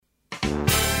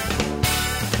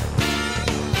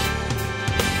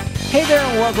Hey there,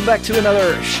 and welcome back to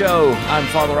another show. I'm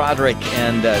Father Roderick,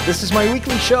 and this is my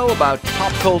weekly show about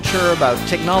pop culture, about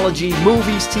technology,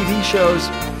 movies, TV shows,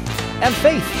 and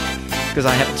faith. Because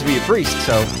I happen to be a priest,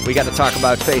 so we got to talk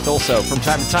about faith also from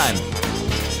time to time.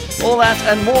 All that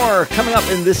and more coming up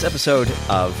in this episode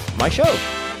of my show.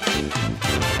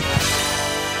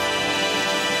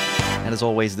 And as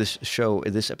always, this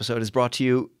episode is brought to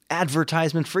you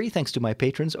advertisement-free thanks to my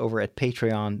patrons over at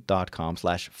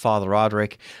patreon.com/Father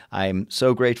Roderick. I'm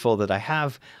so grateful that I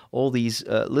have all these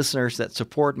listeners that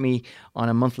support me on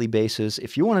a monthly basis.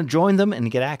 If you want to join them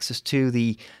and get access to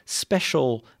the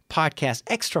special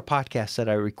extra podcasts that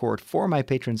I record for my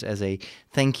patrons as a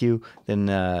thank you, then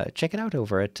check it out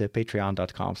over at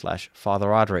patreon.com/Father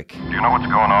Roderick. Do you know what's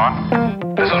going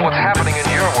on? This is what's happening in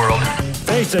your world.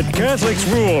 Face it, Catholics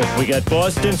rule. We got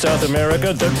Boston, South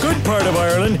America, the good part of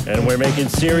Ireland, and we're making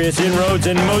serious inroads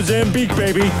in Mozambique,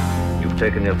 baby. You've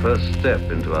taken your first step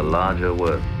into a larger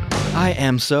world. I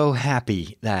am so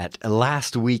happy that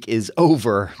last week is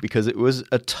over because it was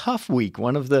a tough week.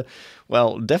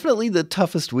 Definitely the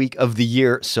toughest week of the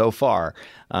year so far.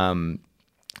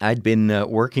 I'd been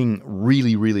working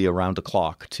really, really around the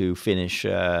clock to finish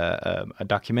a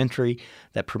documentary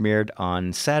that premiered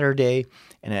on Saturday,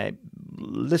 and I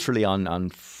literally on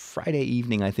Friday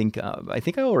evening. I think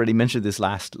I already mentioned this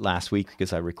last week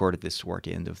because I recorded this toward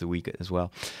the end of the week as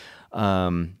well.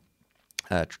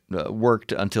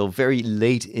 Worked until very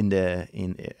late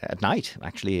at night.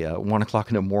 Actually, 1 o'clock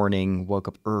in the morning. Woke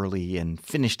up early and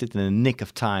finished it in the nick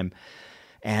of time,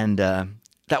 and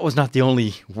that was not the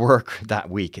only work that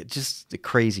week. It's just a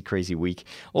crazy, crazy week.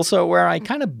 Also, where I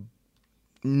kind of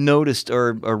noticed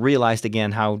or realized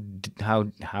again how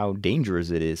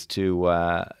dangerous it is to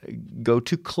go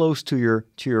too close to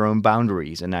your own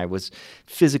boundaries. And I was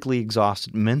physically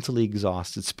exhausted, mentally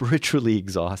exhausted, spiritually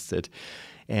exhausted.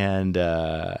 And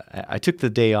I took the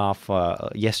day off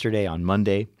yesterday on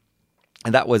Monday.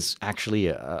 And that was actually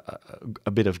a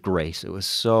bit of grace. It was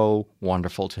so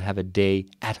wonderful to have a day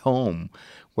at home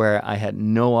where I had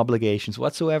no obligations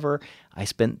whatsoever. I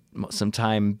spent some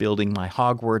time building my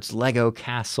Hogwarts Lego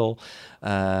castle.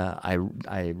 I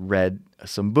read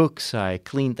some books. I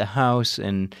cleaned the house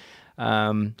and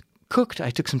cooked.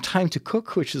 I took some time to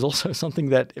cook, which is also something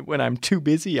that when I'm too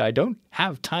busy, I don't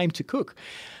have time to cook.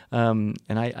 And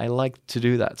I like to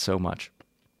do that so much.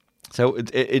 So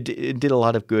it did a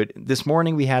lot of good. This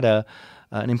morning we had an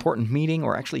important meeting,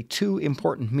 or actually two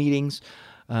important meetings.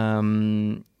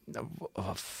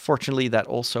 Fortunately, that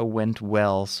also went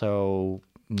well. So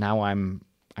now I'm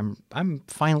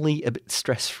finally a bit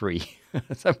stress-free.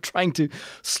 So I'm trying to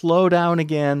slow down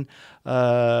again,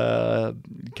 kind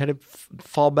of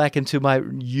fall back into my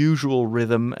usual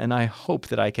rhythm, and I hope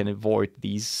that I can avoid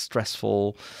these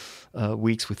stressful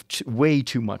weeks with way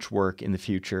too much work in the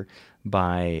future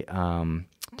by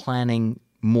planning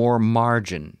more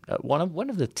margin. One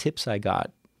of the tips I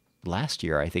got last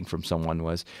year, I think, from someone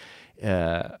was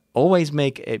always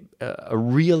make a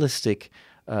realistic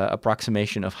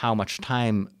approximation of how much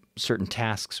time certain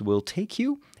tasks will take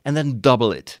you, and then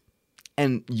double it,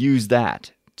 and use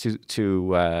that to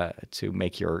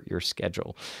make your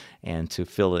schedule and to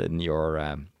fill in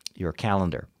your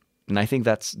calendar. And I think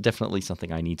that's definitely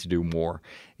something I need to do more.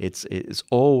 It's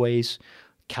always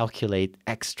calculate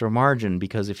extra margin,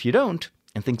 because if you don't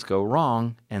and things go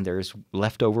wrong and there's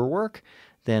leftover work,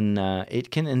 then it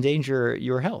can endanger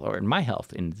your health, or my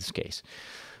health in this case.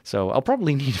 So I'll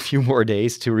probably need a few more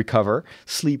days to recover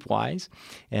sleep-wise.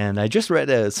 And I just read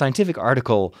a scientific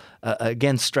article,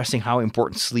 again, stressing how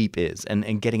important sleep is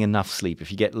and getting enough sleep.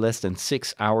 If you get less than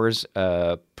 6 hours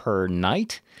per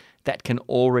night, that can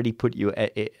already put you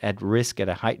at risk, at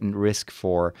a heightened risk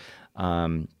for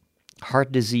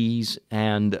heart disease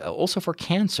and also for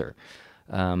cancer.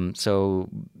 So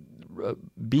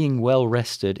being well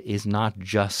rested is not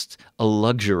just a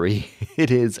luxury.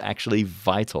 It is actually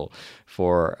vital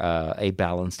for a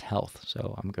balanced health.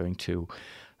 So I'm going to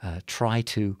try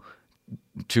to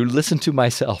listen to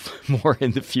myself more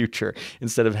in the future,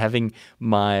 instead of having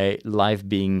my life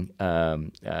being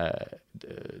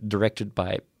directed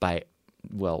by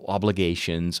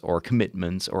obligations or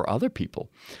commitments or other people.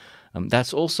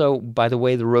 That's also, by the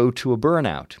way, the road to a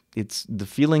burnout. It's the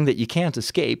feeling that you can't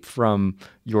escape from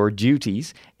your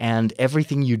duties, and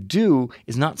everything you do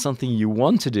is not something you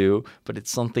want to do, but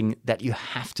it's something that you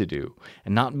have to do.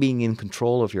 And not being in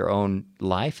control of your own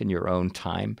life and your own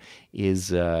time is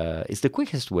the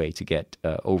quickest way to get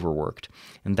overworked.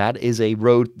 And that is a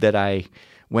road that I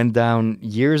went down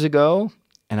years ago,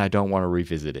 and I don't want to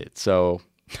revisit it. So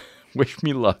wish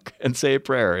me luck and say a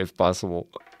prayer if possible.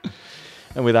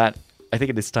 And with that, I think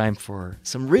it is time for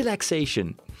some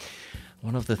relaxation.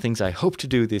 one of the things I hope to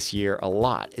do this year a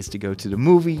lot is to go to the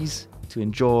movies, to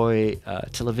enjoy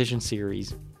television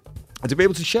series, and to be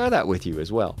able to share that with you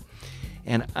as well.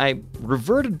 And I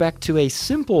reverted back to a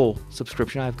simple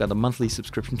subscription. I've got a monthly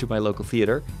subscription to my local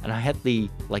theater, and I had the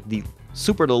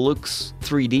Super Deluxe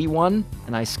 3D one,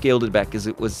 and I scaled it back because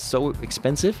it was so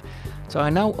expensive. So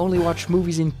I now only watch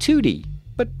movies in 2D.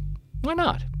 But why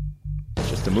not?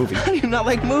 It's just a movie. How do you not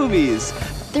like movies?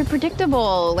 They're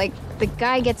predictable. Like, the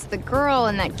guy gets the girl,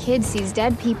 and that kid sees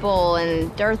dead people,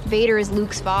 and Darth Vader is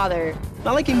Luke's father.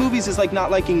 Not liking movies is like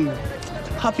not liking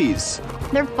puppies.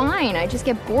 They're fine. I just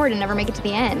get bored and never make it to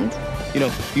the end. You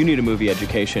know, you need a movie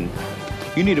education.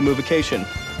 You need a movication.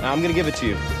 I'm gonna give it to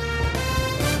you.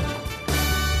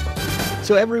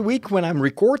 So every week when I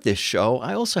record this show,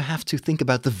 I also have to think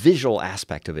about the visual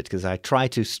aspect of it, because I try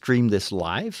to stream this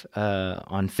live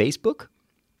on Facebook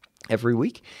every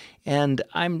week. And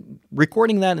I'm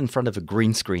recording that in front of a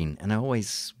green screen, and I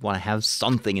always want to have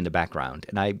something in the background.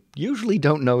 And I usually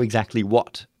don't know exactly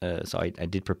what. So I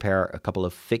did prepare a couple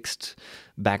of fixed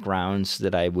backgrounds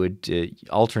that I would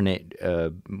alternate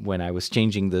when I was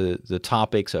changing the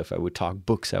topic. So if I would talk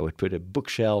books, I would put a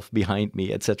bookshelf behind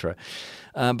me, etc.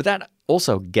 But that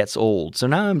also gets old. So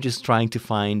now I'm just trying to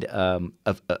find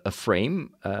a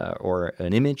frame or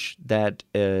an image that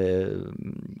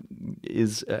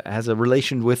has a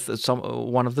relation with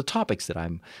one of the topics that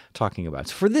I'm talking about.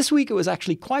 So for this week, it was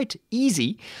actually quite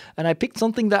easy, and I picked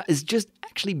something that is just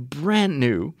actually brand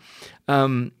new.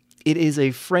 It is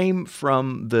a frame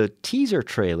from the teaser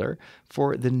trailer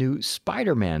for the new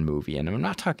Spider-Man movie. And I'm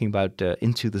not talking about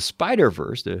Into the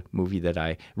Spider-Verse, the movie that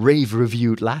I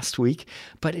rave-reviewed last week,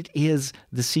 but it is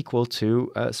the sequel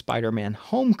to Spider-Man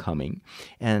Homecoming.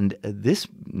 And this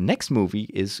next movie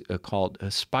is called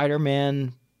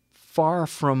Spider-Man Far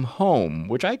From Home,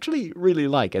 which I actually really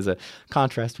like as a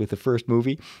contrast with the first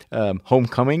movie,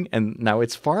 Homecoming, and now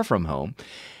it's Far From Home.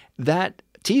 That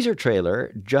teaser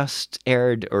trailer just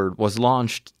aired or was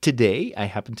launched today. I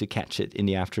happened to catch it in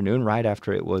the afternoon, right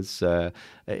after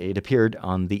it appeared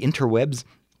on the interwebs,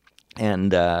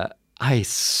 and I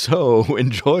so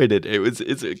enjoyed it.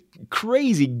 It's a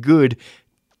crazy good.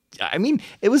 I mean,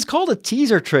 it was called a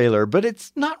teaser trailer, but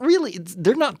it's not really.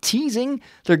 They're not teasing.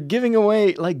 They're giving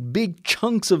away like big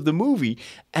chunks of the movie,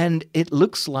 and it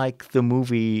looks like the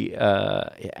movie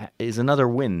is another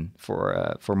win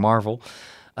for Marvel.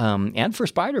 And for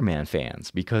Spider-Man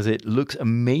fans, because it looks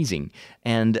amazing.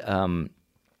 And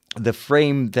the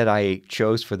frame that I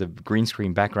chose for the green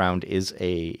screen background is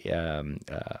an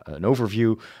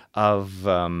overview of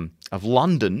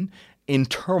London in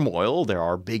turmoil. There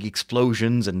are big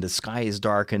explosions and the sky is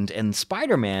darkened, and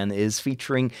Spider-Man is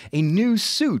featuring a new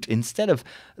suit. Instead of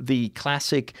the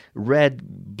classic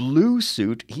red-blue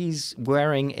suit, he's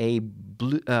wearing a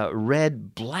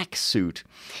red-black suit.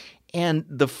 And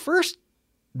the first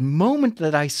moment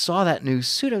that I saw that new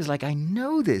suit, I was like, I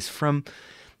know this from.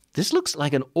 This looks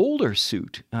like an older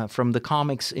suit from the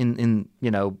comics in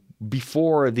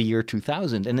before the year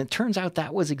 2000, and it turns out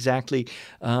that was exactly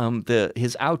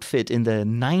his outfit in the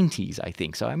 90s, I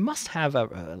think. So I must have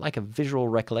a visual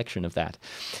recollection of that.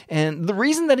 And the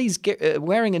reason that he's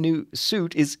wearing a new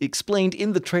suit is explained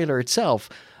in the trailer itself.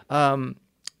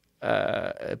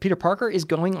 Peter Parker is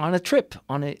going on a trip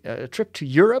to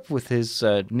Europe with his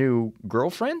new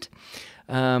girlfriend,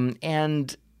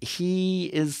 and he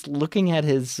is looking at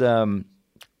his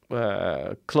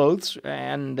clothes,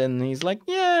 and then he's like,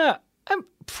 "Yeah, I'm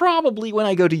probably when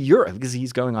I go to Europe, because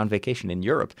he's going on vacation in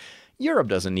Europe. Europe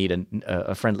doesn't need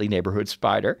a friendly neighborhood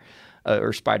spider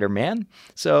or Spider-Man,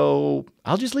 so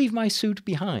I'll just leave my suit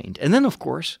behind." And then, of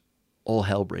course, all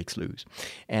hell breaks loose,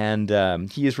 and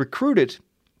he is recruited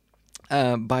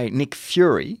by Nick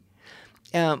Fury,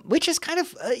 which is kind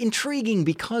of intriguing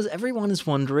because everyone is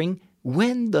wondering,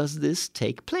 when does this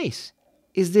take place?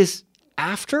 Is this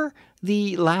after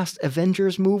the last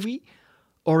Avengers movie?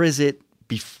 Or is it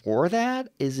before that?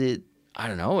 Is it, I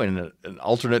don't know, in an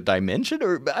alternate dimension?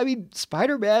 Or, I mean,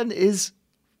 Spider-Man is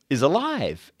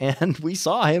alive, and we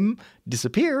saw him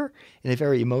disappear in a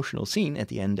very emotional scene at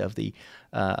the end of the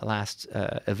last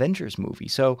Avengers movie.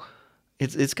 So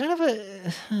it's kind of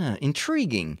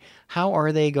intriguing. How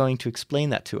are they going to explain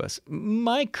that to us?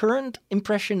 My current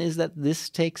impression is that this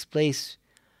takes place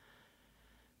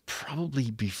probably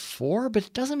before, but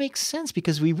it doesn't make sense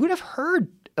because we would have heard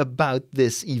about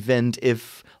this event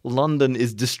if London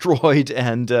is destroyed,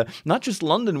 and not just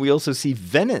London, we also see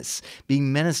Venice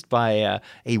being menaced by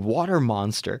a water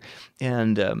monster.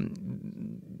 And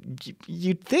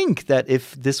you'd think that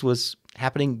if this was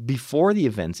happening before the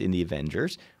events in the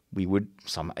Avengers,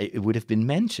 it would have been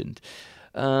mentioned,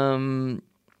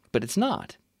 but it's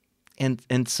not.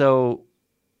 and so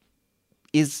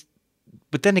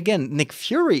but then again, Nick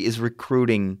Fury is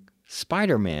recruiting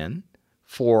Spider-Man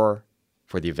for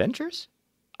the Avengers?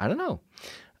 I don't know.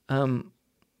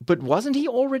 But wasn't he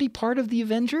already part of the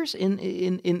Avengers in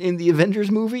the Avengers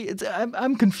movie?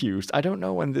 I'm confused. I don't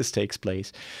know when this takes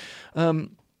place.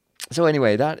 So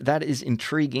anyway, that is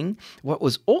intriguing. What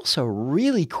was also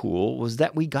really cool was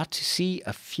that we got to see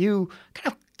a few kind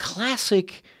of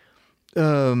classic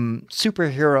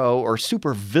superhero or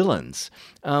super villains.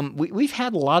 We've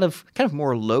had a lot of kind of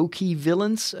more low-key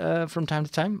villains from time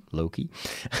to time. Low-key.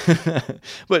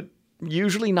 But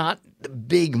usually not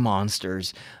big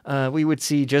monsters. We would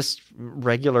see just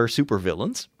regular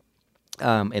supervillains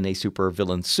in a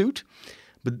supervillain suit.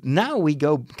 But now we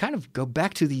go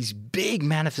back to these big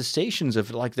manifestations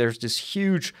of, like, there's this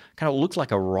huge, kind of looks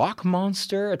like a rock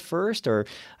monster at first, or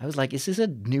I was like, is this a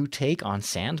new take on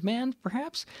Sandman,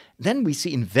 perhaps? Then we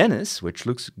see in Venice, which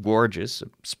looks gorgeous.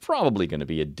 It's probably going to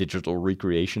be a digital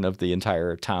recreation of the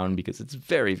entire town because it's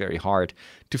very, very hard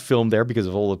to film there because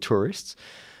of all the tourists.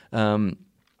 But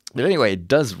anyway, it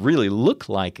does really look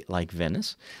like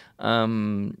Venice.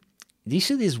 You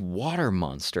see this water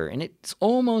monster, and it's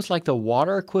almost like the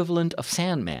water equivalent of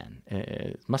Sandman.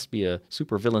 It must be a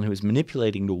supervillain who is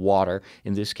manipulating the water,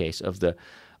 in this case, of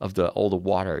all the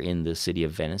water in the city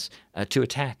of Venice, to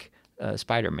attack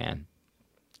Spider-Man.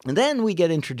 And then we get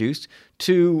introduced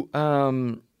to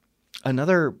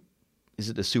another. Is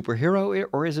it a superhero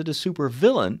or is it a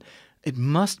supervillain? It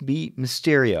must be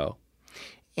Mysterio.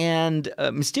 And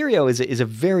Mysterio is a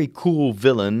very cool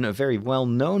villain, a very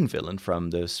well-known villain from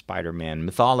the Spider-Man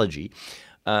mythology,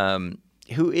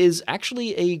 who is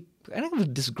actually a kind of a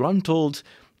disgruntled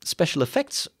special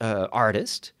effects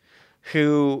artist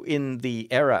who, in the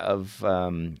era of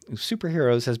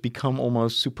superheroes, has become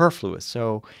almost superfluous.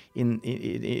 So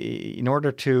in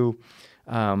order to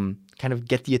kind of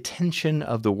get the attention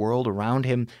of the world around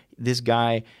him, this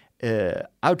guy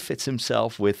outfits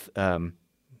himself with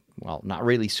well, not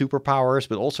really superpowers,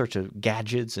 but all sorts of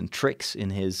gadgets and tricks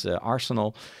in his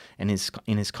arsenal and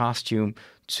in his costume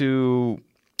to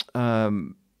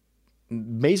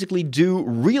basically do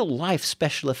real-life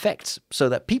special effects so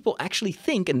that people actually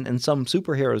think, and some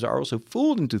superheroes are also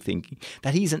fooled into thinking,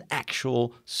 that he's an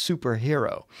actual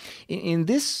superhero. In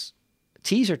this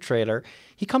teaser trailer,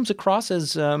 he comes across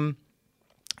as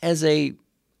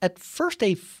at first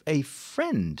a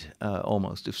friend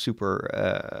almost of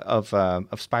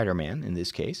Spider-Man in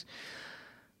this case,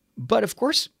 but of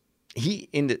course he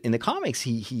in the comics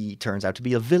he turns out to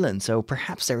be a villain. So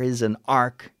perhaps there is an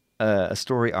arc, a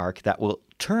story arc that will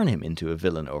turn him into a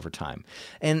villain over time.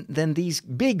 And then these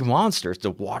big monsters,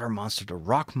 the water monster, the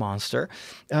rock monster,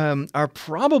 are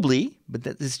probably, but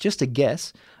that is just a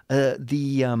guess,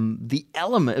 the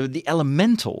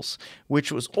elementals,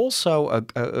 which was also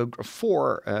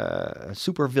four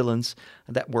supervillains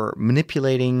that were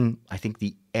manipulating, I think,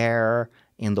 the air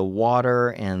and the water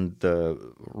and the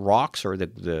rocks or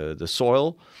the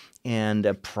soil,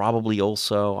 and probably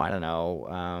also, I don't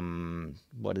know,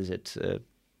 what is it?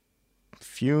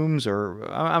 Fumes, or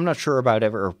I'm not sure about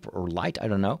or light. I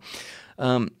don't know.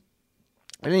 But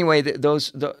anyway,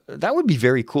 that would be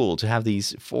very cool to have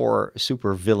these four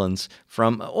super villains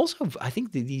from. Also, I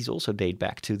think these also date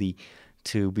back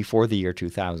to before the year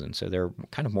 2000. So they're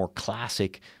kind of more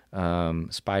classic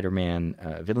Spider-Man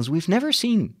villains. We've never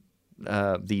seen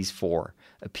these four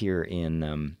appear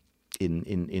in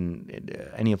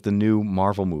any of the new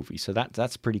Marvel movies. So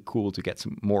that's pretty cool to get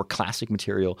some more classic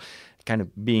material, kind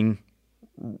of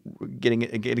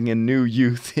getting a new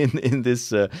youth in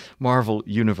this Marvel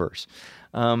universe.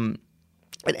 And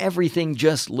everything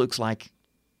just looks like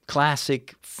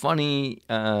classic, funny,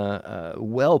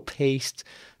 well-paced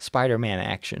Spider-Man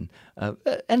action,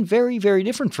 and very, very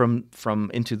different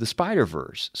from Into the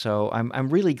Spider-Verse. So I'm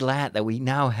really glad that we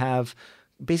now have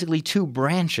basically two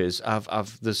branches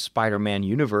of the Spider-Man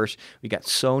universe. We got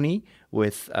Sony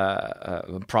with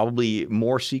probably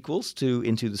more sequels to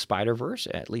Into the Spider-Verse.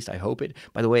 At least I hope it.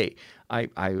 By the way, I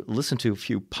listened to a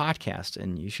few podcasts,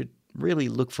 and you should really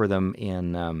look for them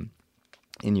in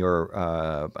your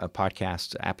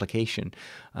podcast application.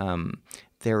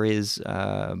 There is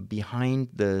behind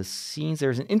the scenes,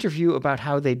 there's an interview about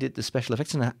how they did the special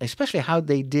effects and especially how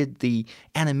they did the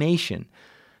animation.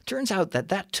 Turns out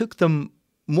that took them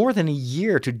more than a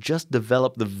year to just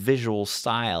develop the visual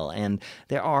style. And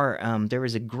there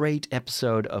is a great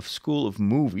episode of School of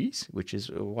Movies, which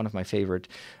is one of my favorite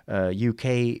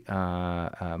UK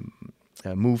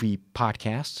movie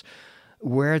podcasts,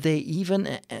 where they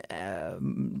even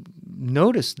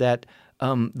noticed that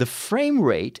the frame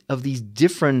rate of these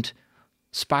different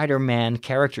Spider-Man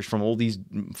characters from these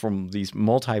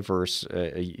multiverse,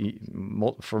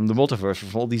 from the multiverse,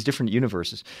 from all these different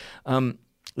universes,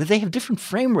 they have different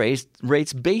frame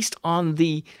rates based on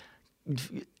the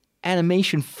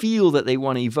animation feel that they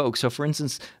want to evoke. So, for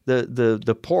instance,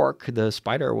 the pork, the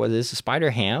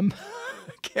Spider-Ham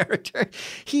character,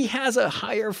 he has a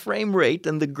higher frame rate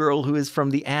than the girl who is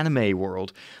from the anime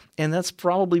world. And that's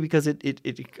probably because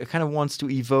it kind of wants to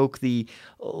evoke the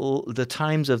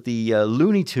times of the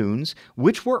Looney Tunes,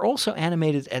 which were also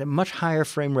animated at a much higher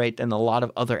frame rate than a lot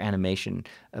of other animation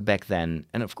back then.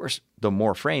 And of course, the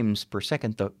more frames per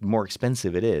second, the more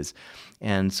expensive it is.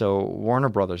 And so Warner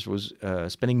Brothers was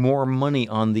spending more money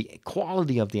on the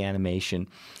quality of the animation.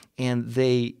 And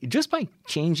they, just by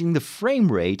changing the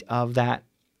frame rate of that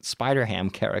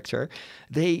Spider-Ham character,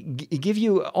 they give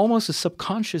you almost a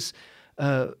subconscious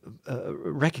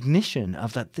recognition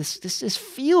of that. This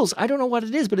feels, I don't know what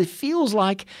it is, but it feels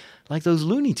like those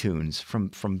Looney Tunes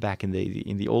from back in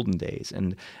the olden days.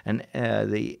 And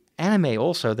the anime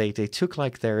also, they took,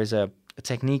 like, there is a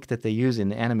technique that they use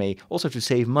in anime also to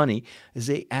save money, is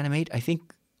they animate, I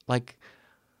think, like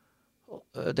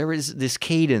there is this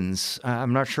cadence.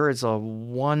 I'm not sure, it's a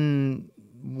one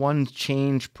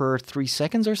change per 3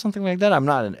 seconds or something like that. I'm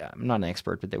not an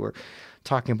expert, but they were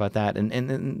talking about that,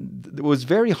 and it was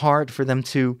very hard for them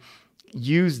to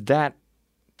use that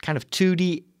kind of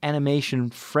 2D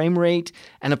animation frame rate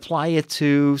and apply it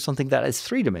to something that is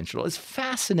three-dimensional. It's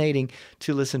fascinating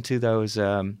to listen to those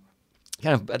kind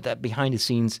of that behind the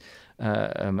scenes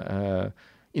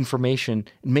information.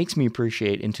 It makes me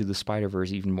appreciate Into the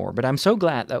Spider-Verse even more. But I'm so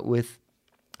glad that with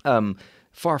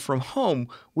Far From Home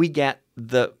we get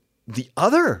the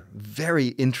other very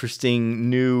interesting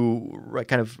new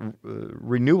kind of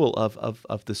renewal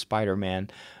of the Spider-Man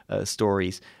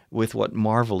stories with what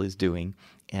Marvel is doing.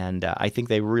 And I think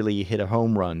they really hit a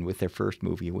home run with their first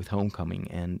movie, with Homecoming.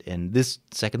 And this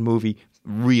second movie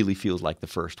really feels like the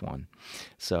first one.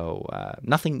 So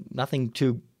nothing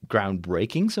too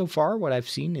groundbreaking so far, what I've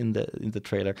seen in the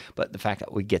trailer, but the fact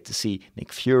that we get to see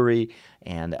Nick Fury,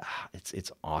 and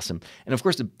it's awesome. And of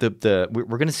course, we're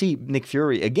going to see Nick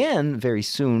Fury again very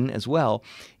soon as well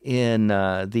in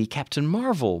the Captain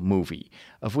Marvel movie,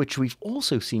 of which we've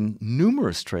also seen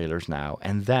numerous trailers now,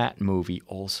 and that movie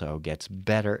also gets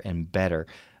better and better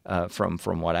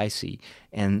from what I see.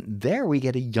 And there we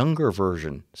get a younger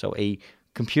version, so a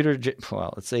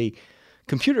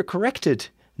computer-corrected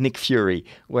Nick Fury,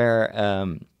 where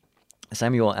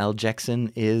Samuel L.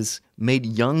 Jackson is made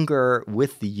younger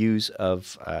with the use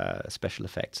of special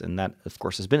effects. And that, of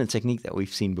course, has been a technique that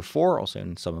we've seen before, also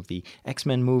in some of the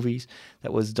X-Men movies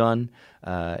that was done.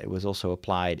 It was also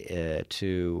applied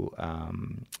to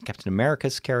Captain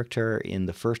America's character in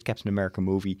the first Captain America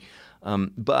movie.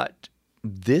 But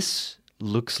this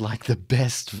looks like the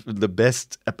best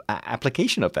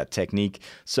application of that technique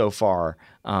so far.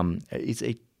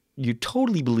 You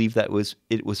totally believe that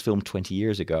it was filmed 20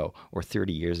 years ago or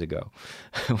 30 years ago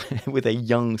with a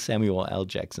young Samuel L.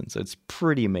 Jackson. So it's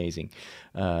pretty amazing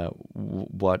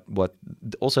what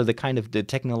also the kind of the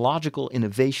technological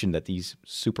innovation that these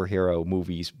superhero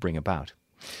movies bring about.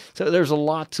 So there's a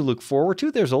lot to look forward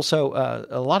to. There's also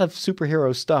a lot of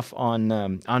superhero stuff on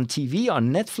TV, on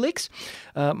Netflix.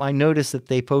 I noticed that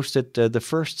they posted the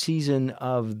first season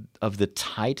of the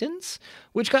Titans,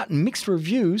 which got mixed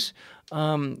reviews.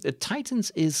 The Titans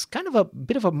is kind of a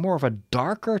bit of a more of a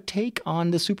darker take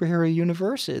on the superhero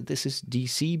universe. This is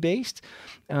DC based.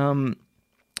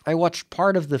 I watched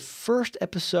part of the first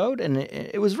episode, and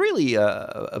it was really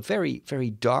a very,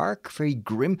 very dark, very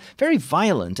grim, very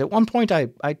violent. At one point, I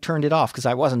turned it off because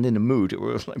I wasn't in the mood. It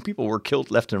was like people were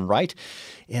killed left and right,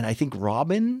 and I think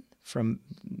Robin from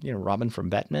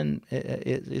Batman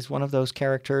is one of those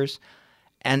characters,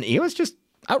 and he was just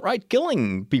outright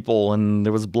killing people, and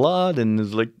there was blood, and it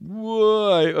was like,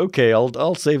 whoa, okay,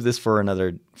 I'll save this for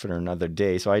another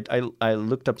day. So I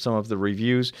looked up some of the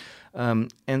reviews,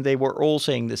 and they were all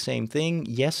saying the same thing.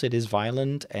 Yes, it is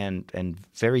violent and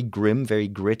very grim, very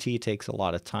gritty. It takes a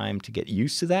lot of time to get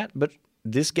used to that, but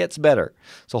this gets better.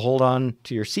 So hold on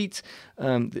to your seats.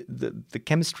 The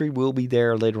chemistry will be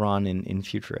there later on in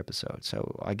future episodes.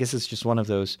 So I guess it's just one of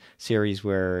those series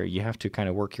where you have to kind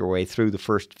of work your way through the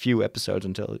first few episodes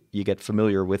until you get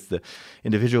familiar with the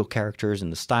individual characters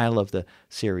and the style of the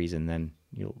series, and then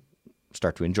you'll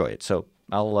start to enjoy it. So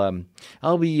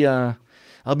I'll be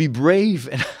brave,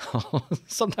 and I'll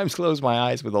sometimes close my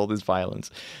eyes with all this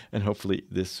violence, and hopefully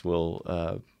this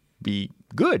will be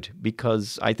good,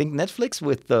 because I think Netflix,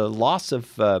 with the loss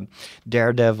of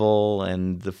Daredevil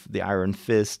and the Iron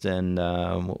Fist and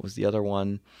what was the other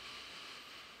one?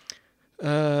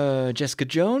 Jessica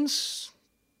Jones.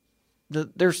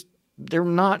 they're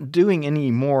not doing any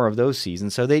more of those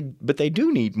seasons. So they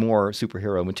do need more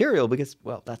superhero material because,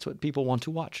 well, that's what people want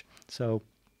to watch. So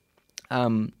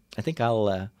I think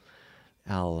I'll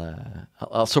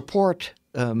support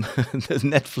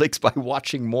Netflix by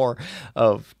watching more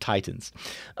of Titans.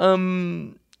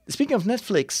 Speaking of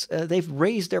Netflix, they've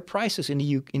raised their prices in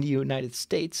the United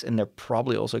States, and they're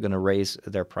probably also going to raise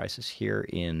their prices here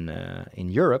in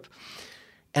Europe.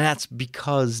 And that's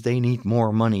because they need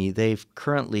more money. They're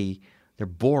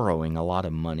borrowing a lot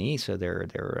of money, so they're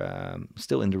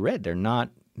still in the red. They're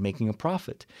not making a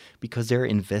profit because they're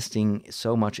investing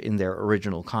so much in their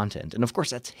original content. And of course,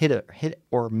 that's hit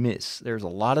or miss. There's a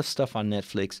lot of stuff on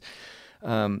Netflix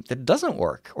that doesn't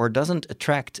work or doesn't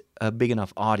attract a big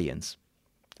enough audience.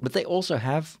 But they also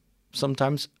have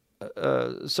sometimes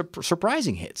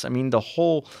surprising hits. I mean, the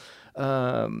whole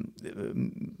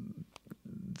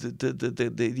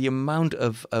the amount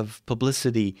of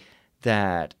publicity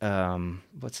that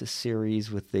what's the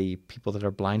series with the people that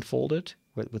are blindfolded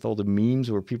with all the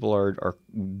memes where people are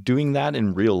doing that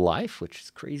in real life, which is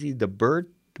crazy. The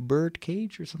bird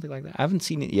cage or something like that. I haven't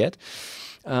seen it yet.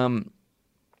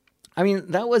 I mean,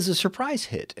 that was a surprise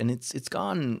hit, and it's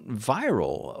gone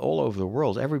viral all over the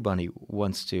world. Everybody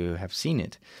wants to have seen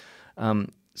it.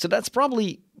 So that's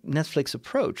probably Netflix's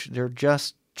approach. They're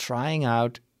just trying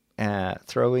out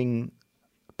throwing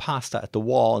pasta at the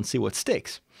wall and see what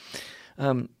sticks.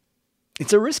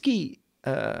 It's a risky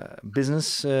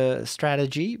business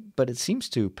strategy, but it seems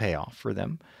to pay off for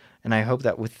them. And I hope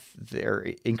that with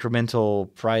their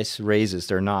incremental price raises,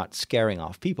 they're not scaring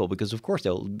off people because, of course,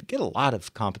 they'll get a lot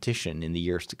of competition in the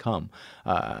years to come.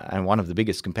 And one of the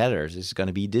biggest competitors is going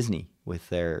to be Disney with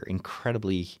their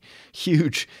incredibly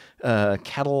huge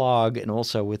catalog and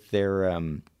also with their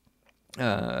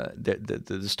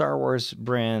the Star Wars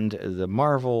brand, the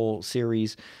Marvel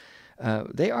series.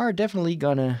 They are definitely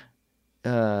going to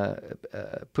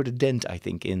put a dent, I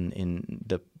think, in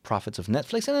the profits of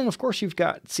Netflix. And then, of course, you've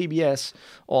got CBS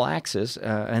All Access,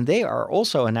 and they are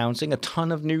also announcing a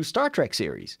ton of new Star Trek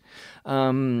series.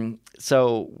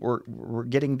 So we're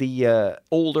getting the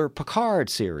older Picard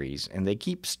series, and they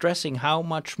keep stressing how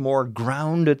much more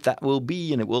grounded that will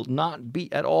be, and it will not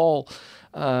be at all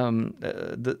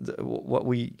what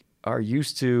we are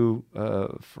used to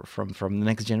from the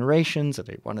next generation. So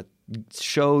they want to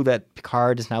show that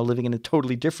Picard is now living in a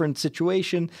totally different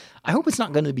situation. I hope it's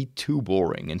not going to be too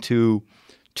boring and too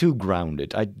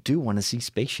grounded. I do want to see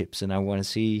spaceships, and I want to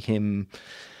see him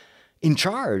in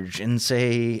charge and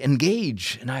say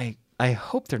engage. And I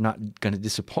hope they're not going to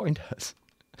disappoint us.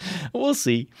 We'll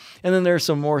see. And then there's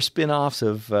some more spin-offs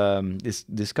of this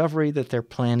Discovery that they're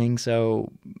planning.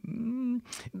 So,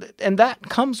 and that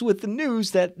comes with the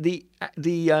news that the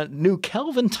new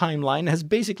Kelvin timeline has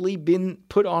basically been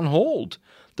put on hold.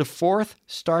 The fourth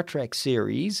Star Trek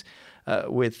series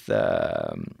with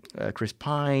Chris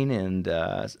Pine and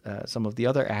some of the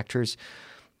other actors,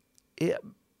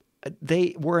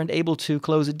 they weren't able to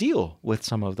close a deal with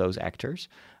some of those actors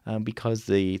because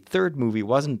the third movie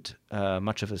wasn't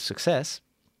much of a success.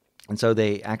 And so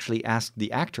they actually asked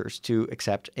the actors to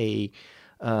accept a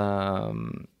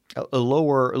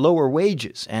lower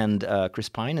wages. And Chris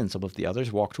Pine and some of the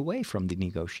others walked away from the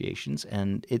negotiations,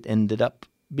 and it ended up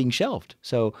being shelved.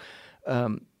 So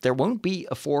there won't be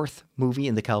a fourth movie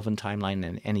in the Kelvin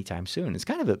timeline anytime soon. It's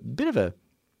kind of a bit of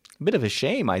a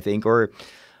shame, I think. Or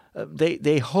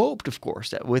they hoped, of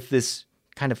course, that with this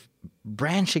kind of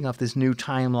branching of this new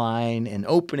timeline and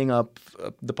opening up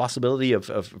the possibility of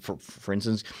for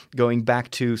instance, going back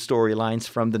to storylines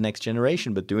from the next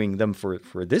generation, but doing them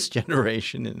for this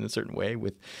generation in a certain way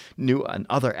with new and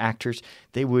other actors,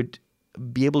 they would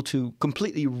be able to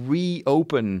completely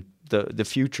reopen the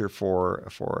future for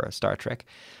Star Trek.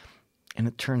 And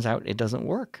it turns out it doesn't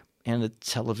work. And the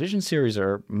television series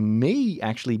may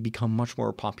actually become much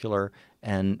more popular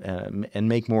and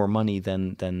make more money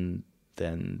than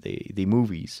the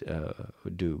movies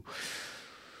do.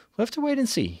 We'll have to wait and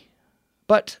see.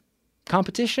 But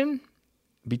competition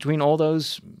between all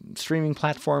those streaming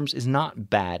platforms is not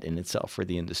bad in itself for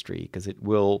the industry, because it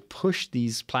will push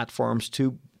these platforms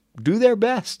to do their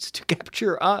best to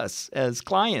capture us as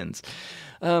clients.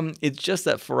 It's just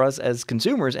that for us as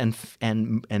consumers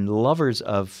and lovers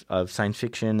of science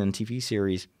fiction and TV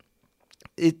series,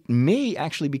 it may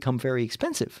actually become very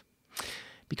expensive,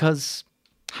 because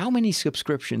how many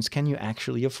subscriptions can you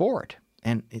actually afford?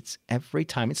 And it's every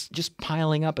time, it's just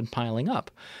piling up and piling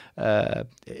up.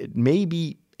 It may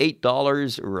be $8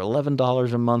 or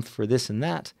 $11 a month for this and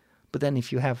that. But then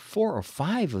if you have 4 or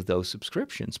 5 of those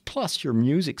subscriptions, plus your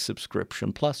music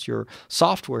subscription, plus your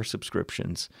software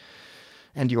subscriptions,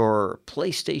 and your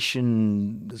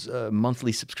PlayStation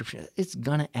monthly subscription, it's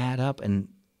going to add up and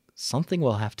something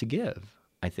will have to give,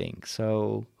 I think.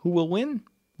 So who will win?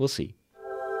 We'll see.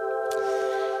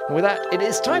 And with that, it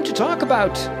is time to talk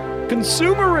about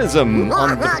consumerism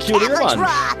on the Peculiar Bunch.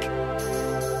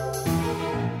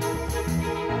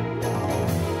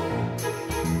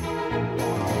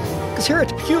 Because here at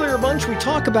the Peculiar Bunch, we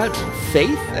talk about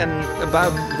faith and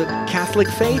about the Catholic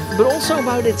faith, but also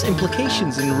about its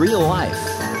implications in real life.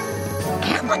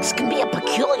 Catholics can be a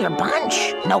peculiar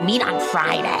bunch. No meat on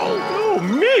Friday. Oh,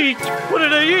 meat? What do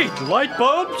they eat? Light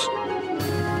bulbs?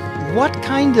 What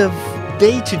kind of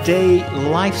day-to-day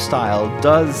lifestyle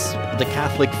does the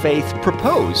Catholic faith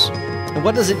propose? And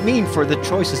what does it mean for the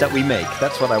choices that we make?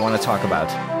 That's what I want to talk about.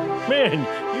 Man,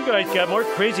 you guys got more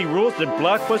crazy rules than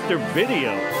Blockbuster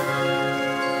Video.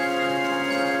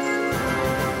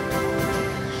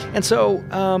 And so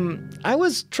I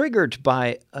was triggered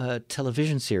by a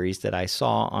television series that I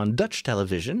saw on Dutch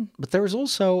television, but there was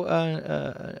also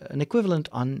an equivalent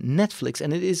on Netflix,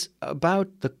 and it is about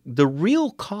the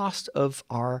real cost of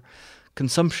our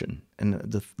consumption and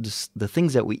the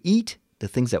things that we eat, the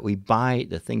things that we buy,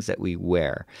 the things that we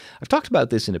wear. I've talked about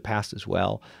this in the past as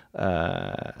well,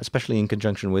 especially in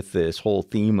conjunction with this whole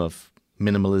theme of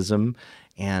minimalism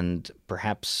and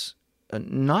perhaps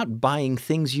not buying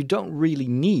things you don't really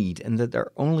need and that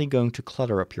are only going to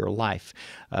clutter up your life.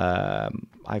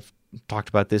 I've talked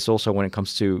about this also when it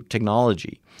comes to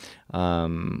technology.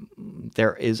 There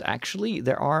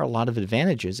are a lot of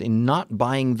advantages in not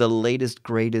buying the latest,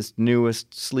 greatest,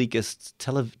 newest, sleekest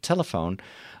telephone,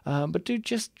 but to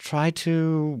just try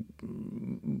to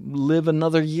live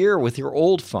another year with your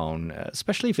old phone,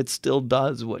 especially if it still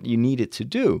does what you need it to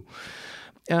do,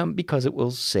 because it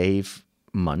will save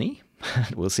money.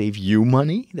 It will save you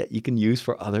money that you can use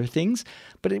for other things,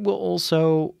 but it will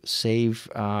also save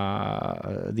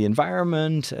the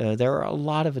environment. There are a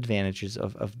lot of advantages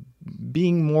of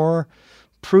being more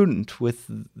prudent with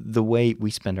the way we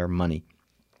spend our money.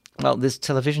 Well, this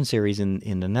television series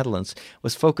in the Netherlands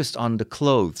was focused on the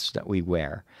clothes that we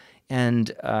wear.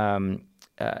 And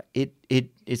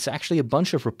it's actually a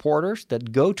bunch of reporters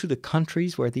that go to the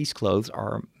countries where these clothes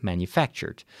are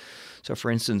manufactured. So,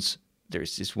 for instance,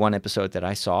 there's this one episode that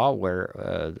I saw where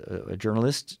a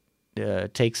journalist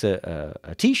takes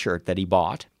a T-shirt that he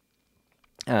bought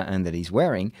and that he's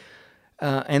wearing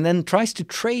and then tries to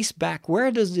trace back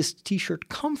where does this T-shirt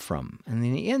come from. And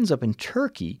then he ends up in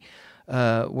Turkey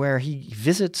where he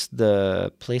visits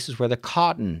the places where the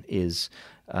cotton is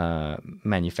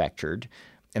manufactured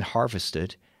and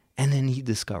harvested. And then he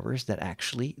discovers that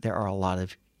actually there are a lot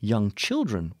of young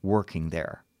children working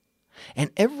there.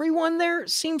 And everyone there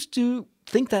seems to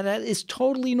think that is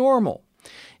totally normal.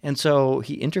 And so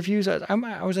he interviews. I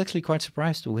was actually quite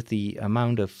surprised with the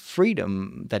amount of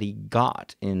freedom that he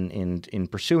got in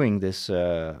pursuing this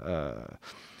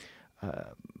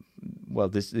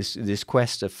this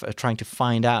quest of trying to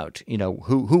find out,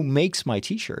 who makes my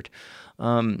T-shirt.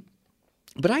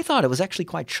 But I thought it was actually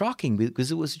quite shocking because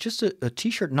it was just a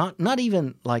T-shirt, not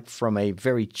even like from a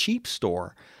very cheap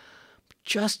store.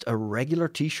 Just a regular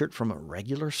T-shirt from a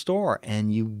regular store,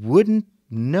 and you wouldn't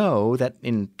know that.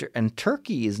 And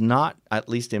Turkey is not, at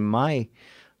least in my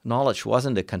knowledge,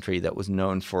 wasn't a country that was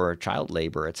known for child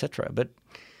labor, etc. But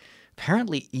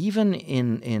apparently, even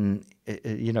in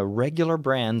regular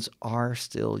brands are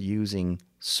still using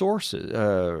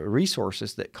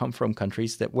resources that come from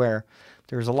countries where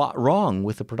there's a lot wrong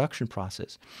with the production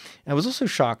process. I was also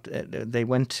shocked. They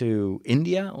went to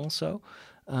India also.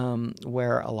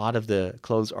 Where a lot of the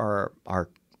clothes are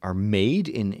made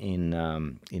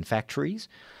in factories,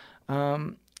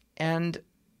 and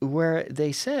where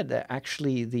they said that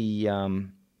actually the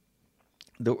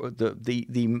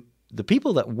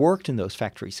people that worked in those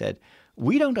factories said,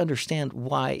 we don't understand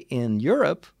why in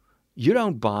Europe you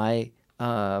don't buy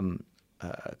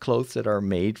clothes that are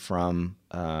made from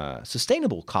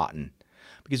sustainable cotton.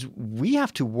 Because we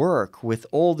have to work with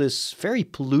all this very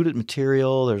polluted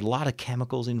material. There's a lot of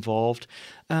chemicals involved,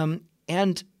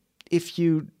 and if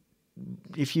you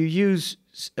use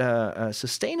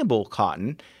sustainable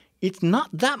cotton, it's not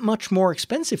that much more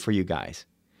expensive for you guys.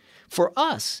 For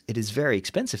us, it is very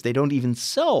expensive. They don't even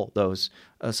sell those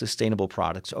sustainable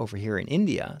products over here in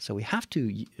India, so we have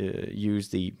to use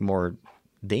the more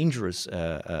dangerous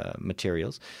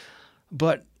materials.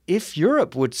 But if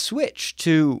Europe would switch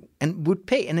to and would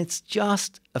pay, and it's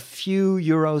just a few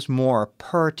euros more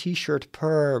per T-shirt,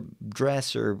 per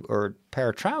dress, or pair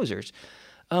of trousers,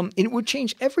 it would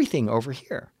change everything over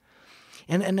here.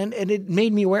 And it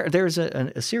made me aware. There's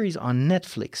a series on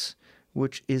Netflix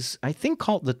which is, I think,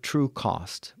 called The True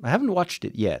Cost. I haven't watched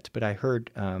it yet, but I heard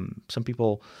some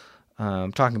people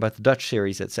talking about the Dutch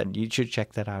series that said you should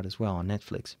check that out as well on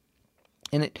Netflix.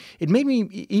 And it made me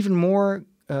even more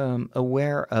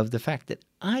aware of the fact that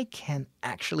I can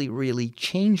actually really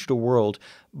change the world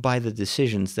by the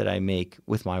decisions that I make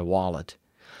with my wallet,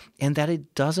 and that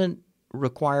it doesn't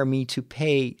require me to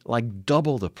pay like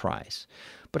double the price.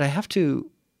 But I have to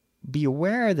be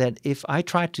aware that if I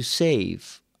try to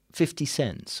save 50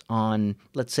 cents on,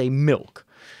 let's say, milk,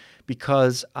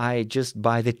 because I just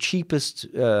buy the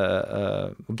cheapest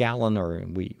gallon, or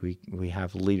we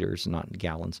have liters, not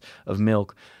gallons, of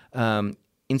milk,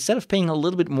 instead of paying a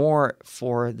little bit more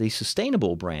for the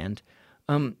sustainable brand,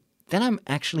 then I'm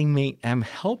actually I'm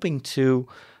helping to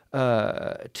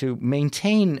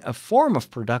maintain a form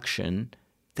of production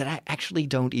that I actually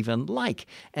don't even like.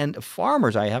 And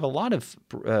farmers, I have a lot of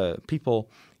people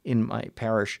in my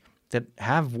parish that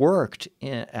have worked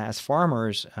as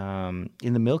farmers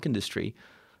in the milk industry.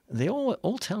 They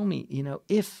all tell me,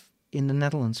 if in the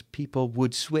Netherlands people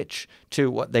would switch to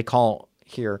what they call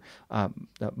here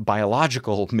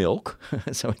biological milk,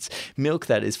 so it's milk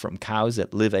that is from cows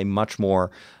that live a much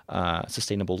more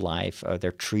sustainable life.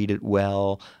 They're treated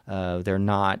well. They're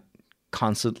not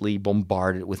constantly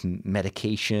bombarded with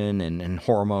medication and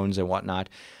hormones and whatnot.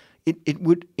 It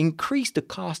would increase the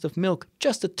cost of milk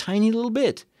just a tiny little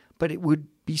bit, but it would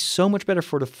be so much better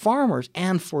for the farmers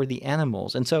and for the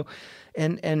animals. And so,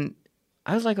 and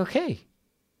I was like, okay,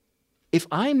 if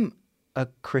I'm a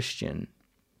Christian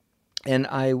and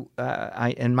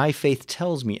and my faith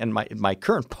tells me, and my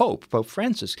current Pope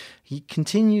Francis, he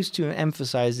continues to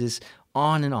emphasize this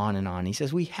on and on and on. He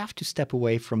says we have to step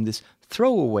away from this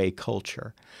throwaway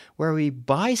culture where we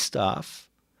buy stuff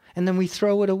and then we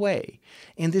throw it away.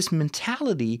 And this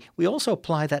mentality, we also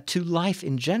apply that to life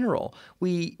in general.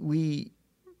 We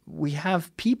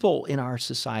have people in our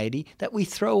society that we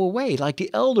throw away, like the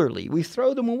elderly. We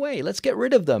throw them away. Let's get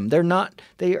rid of them.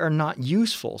 They are not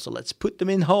useful, so let's put them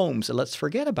in homes and let's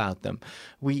forget about them.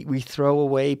 We throw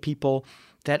away people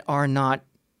that are not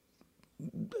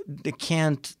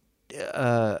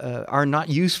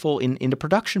useful in the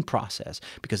production process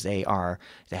because they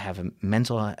have a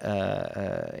mental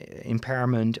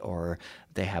impairment, or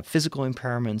they have physical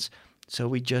impairments. So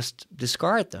we just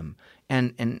discard them.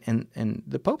 And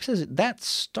the Pope says that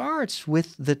starts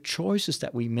with the choices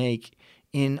that we make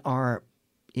in our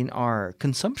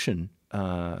consumption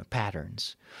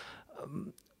patterns.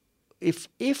 If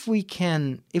we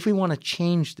want to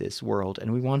change this world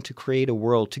and we want to create a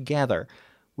world together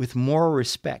with more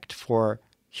respect for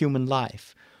human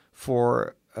life,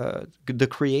 for the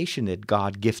creation that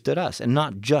God gifted us, and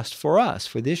not just for us,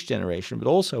 for this generation, but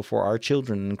also for our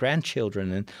children and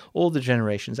grandchildren and all the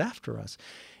generations after us.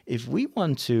 If we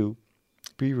want to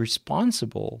be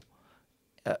responsible,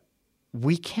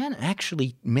 we can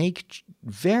actually make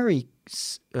very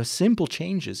simple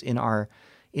changes in our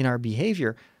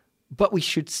behavior, but we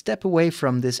should step away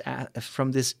from this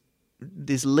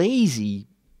lazy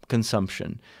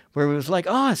consumption, where it was like,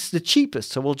 it's the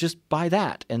cheapest, so we'll just buy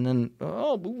that. And then,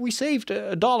 we saved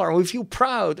 $1, and we feel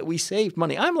proud that we saved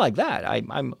money. I'm like that.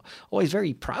 I'm always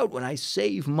very proud when I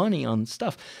save money on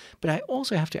stuff. But I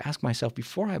also have to ask myself,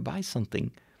 before I buy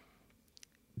something,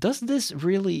 does this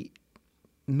really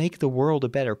make the world a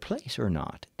better place or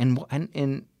not?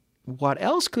 And what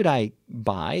else could I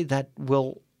buy that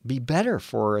will be better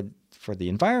for the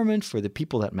environment, for the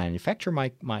people that manufacture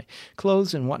my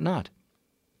clothes and whatnot?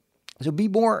 So be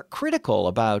more critical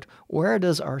about where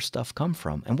does our stuff come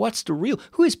from, and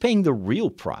who is paying the real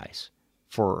price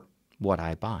for what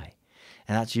I buy.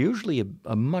 And that's usually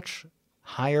a much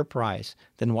higher price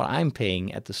than what I'm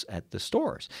paying at the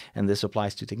stores. And this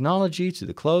applies to technology, to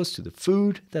the clothes, to the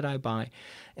food that I buy.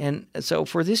 And so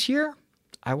for this year,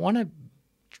 I want to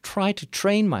try to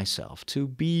train myself to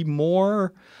be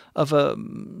more of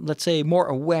more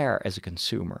aware as a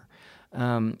consumer.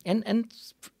 And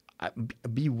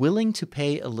be willing to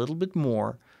pay a little bit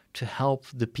more to help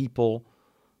the people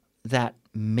that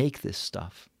make this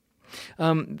stuff.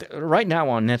 Right now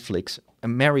on Netflix,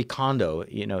 Marie Kondo,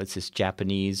 it's this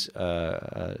Japanese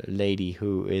lady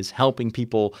who is helping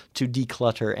people to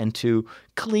declutter and to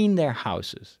clean their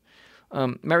houses.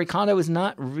 Marie Kondo is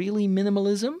not really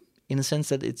minimalism in the sense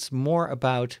that it's more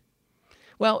about,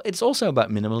 it's also about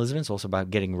minimalism. It's also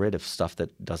about getting rid of stuff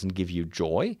that doesn't give you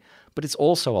joy. But it's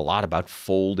also a lot about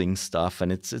folding stuff,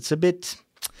 and it's a bit,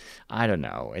 I don't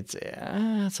know, it's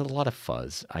a lot of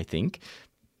fuzz, I think.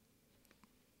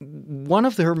 One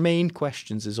of her main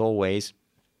questions is always,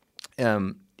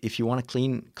 if you want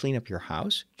to clean up your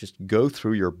house, just go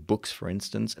through your books, for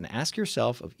instance, and ask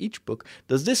yourself of each book,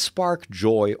 does this spark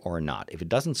joy or not? If it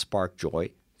doesn't spark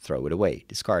joy, throw it away,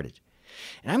 discard it.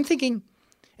 And I'm thinking,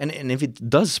 and if it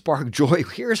does spark joy,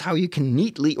 here's how you can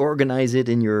neatly organize it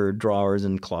in your drawers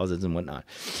and closets and whatnot.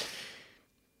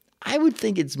 I would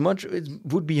think it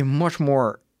would be a much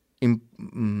more,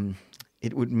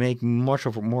 it would make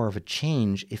more of a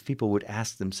change if people would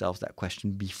ask themselves that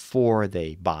question before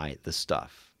they buy the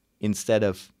stuff, instead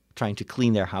of trying to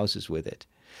clean their houses with it.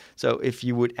 So if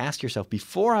you would ask yourself,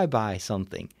 before I buy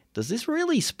something, does this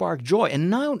really spark joy? And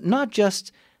now, not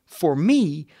just for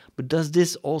me, but does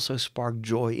this also spark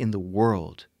joy in the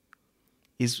world?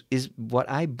 Is what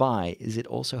I buy, is it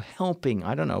also helping,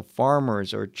 I don't know,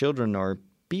 farmers or children or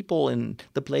people in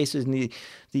the places in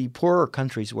the poorer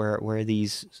countries where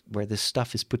this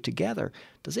stuff is put together?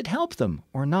 Does it help them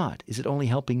or not? Is it only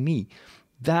helping me?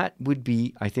 That would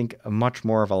be, I think, a much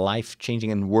more of a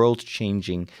life-changing and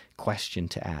world-changing question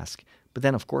to ask. But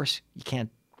then, of course, you can't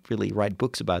really write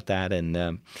books about that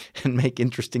and make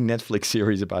interesting Netflix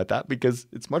series about that, because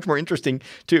it's much more interesting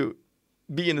to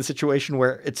be in a situation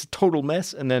where it's a total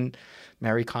mess and then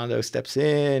Marie Kondo steps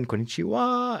in,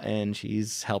 konnichiwa, and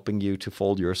she's helping you to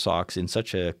fold your socks in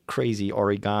such a crazy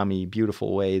origami,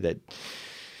 beautiful way that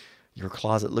your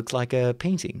closet looks like a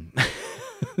painting.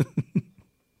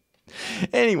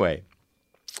 Anyway,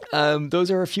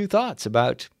 those are a few thoughts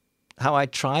about how I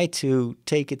try to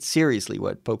take it seriously,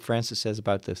 what Pope Francis says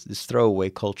about this throwaway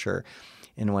culture.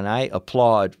 And when I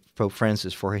applaud Pope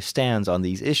Francis for his stance on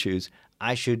these issues,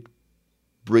 I should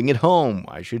bring it home.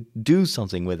 I should do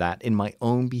something with that in my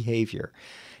own behavior.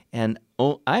 And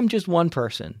I'm just one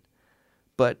person,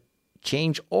 but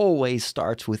change always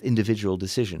starts with individual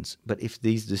decisions. But if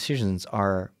these decisions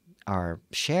are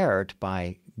shared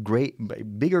by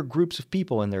bigger groups of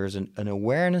people, and there's an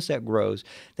awareness that grows,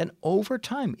 then over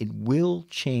time it will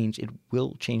change. It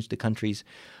will change the countries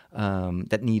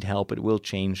that need help. It will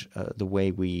change the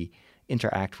way we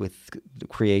interact with the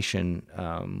creation,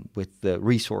 with the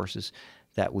resources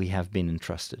that we have been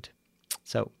entrusted.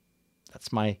 So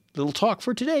that's my little talk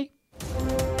for today.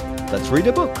 Let's read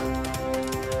a book.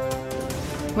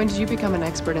 When did you become an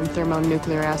expert in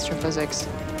thermonuclear astrophysics?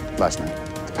 Last night.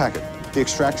 The packet. The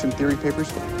extraction theory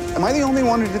papers. Am I the only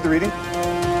one who did the reading?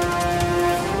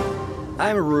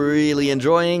 I'm really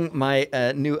enjoying my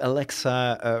new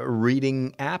Alexa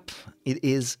reading app. It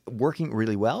is working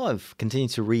really well. I've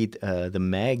continued to read The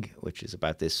Meg, which is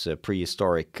about this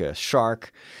prehistoric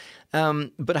shark.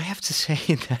 But I have to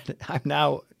say that I'm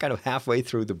now kind of halfway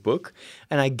through the book,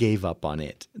 and I gave up on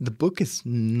it. The book is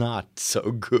not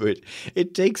so good.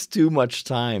 It takes too much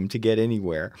time to get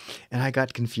anywhere, and I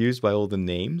got confused by all the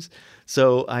names.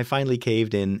 So I finally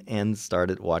caved in and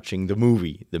started watching the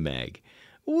movie, The Meg,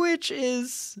 which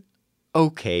is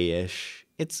okay-ish.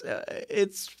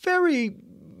 It's very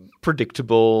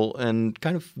predictable and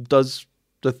kind of does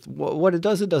what it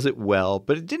does it well,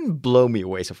 but it didn't blow me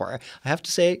away so far. I have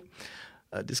to say,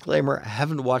 disclaimer, I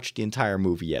haven't watched the entire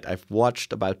movie yet. I've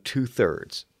watched about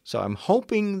 2/3. So I'm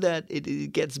hoping that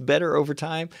it gets better over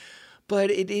time, but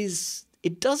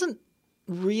it doesn't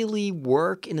really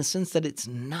work in a sense that it's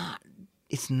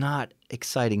not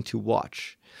exciting to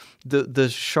watch. The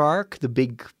shark, the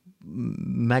big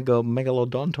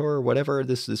megalodontor or whatever,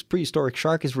 this prehistoric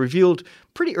shark is revealed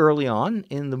pretty early on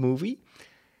in the movie.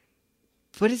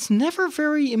 But it's never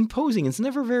very imposing. It's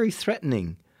never very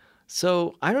threatening.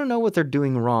 So I don't know what they're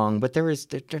doing wrong, but they're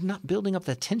not building up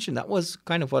that tension. That was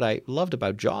kind of what I loved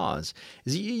about Jaws,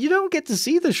 is you don't get to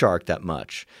see the shark that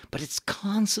much, but it's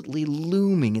constantly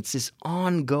looming. It's this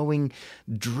ongoing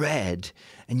dread,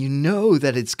 and you know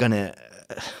that it's gonna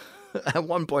at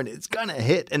one point it's gonna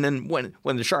hit, and then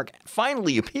when the shark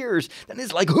finally appears, then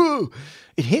it's like, ooh,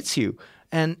 it hits you.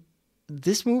 And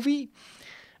this movie,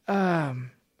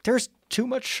 there's too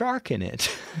much shark in it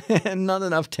and not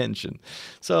enough tension.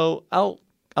 So I'll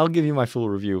give you my full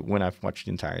review when I've watched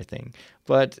the entire thing.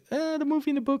 But the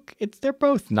movie and the book, they're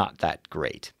both not that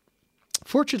great.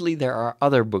 Fortunately, there are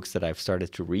other books that I've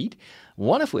started to read,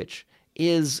 one of which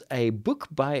is a book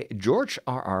by George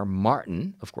R.R.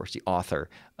 Martin, of course, the author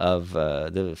of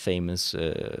the famous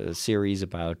series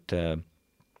about the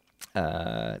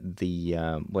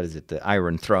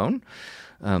Iron Throne,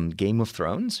 Game of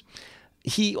Thrones.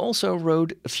 He also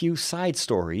wrote a few side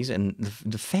stories, and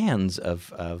the fans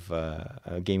of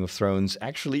Game of Thrones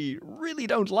actually really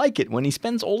don't like it when he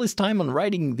spends all his time on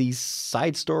writing these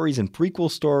side stories and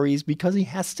prequel stories, because he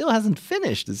still hasn't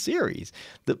finished the series.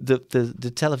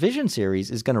 The television series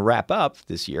is going to wrap up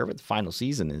this year, but the final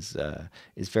season is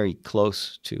very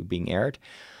close to being aired.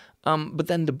 But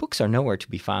then the books are nowhere to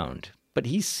be found. but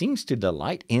he seems to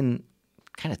delight in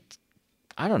kind of,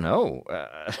 I don't know,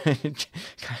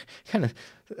 kind of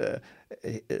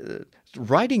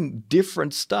writing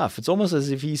different stuff. It's almost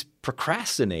as if he's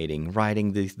procrastinating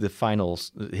writing the final,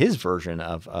 his version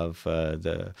of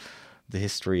the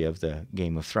history of the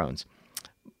Game of Thrones.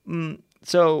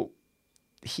 So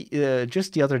he,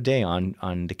 just the other day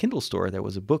on the Kindle store, there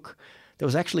was a book. There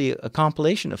was actually a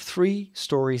compilation of 3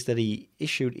 stories that he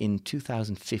issued in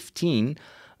 2015.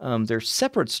 They're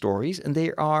separate stories, and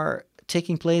they are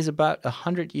taking place about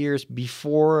 100 years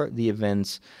before the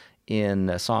events in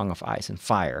A Song of Ice and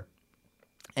Fire.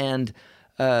 And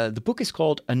the book is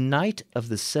called A Knight of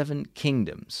the Seven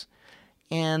Kingdoms.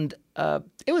 And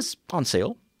it was on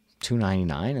sale,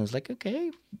 $2.99. I was like,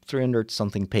 okay,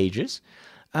 300-something pages.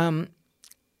 The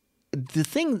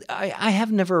thing, I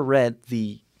have never read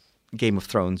the Game of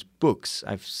Thrones books.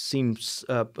 I've seen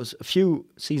a few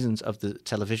seasons of the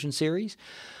television series.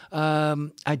 I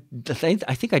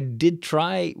think I did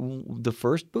try the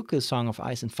first book, A Song of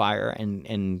Ice and Fire,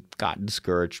 and got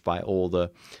discouraged by all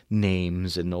the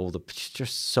names and all the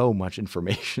just so much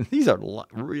information. These are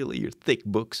really thick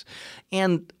books,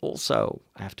 and also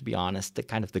I have to be honest,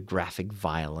 the graphic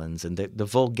violence and the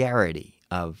vulgarity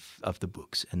of the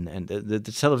books, and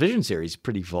the television series is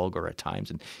pretty vulgar at times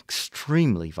and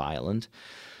extremely violent.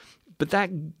 But that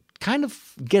kind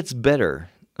of gets better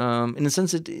in the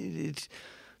sense that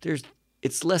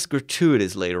it's less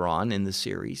gratuitous later on in the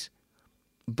series.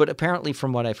 But apparently,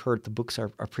 from what I've heard, the books are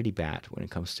pretty bad when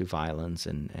it comes to violence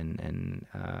and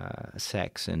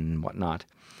sex and whatnot.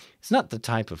 It's not the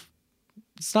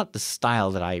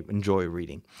style that I enjoy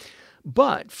reading.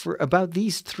 But for about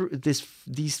these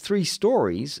 3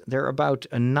 stories, they're about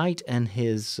a knight and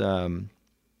his how'd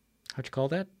you call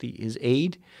that? His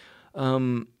aide.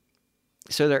 So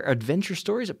they're adventure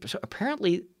stories. So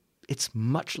apparently, it's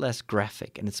much less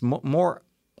graphic and it's more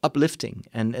uplifting,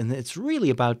 and it's really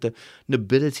about the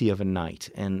nobility of a knight.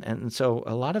 And so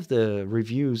a lot of the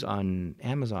reviews on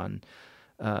Amazon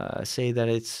say that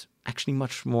it's actually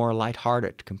much more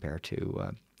lighthearted compared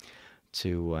to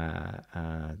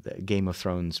the Game of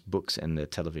Thrones books and the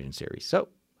television series. So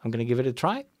I'm going to give it a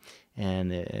try,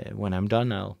 and when I'm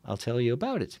done, I'll tell you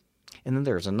about it. And then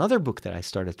there's another book that I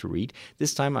started to read.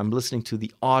 This time I'm listening to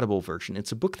the Audible version.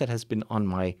 It's a book that has been on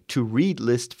my to-read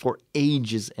list for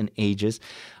ages and ages.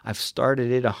 I've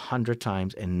started it 100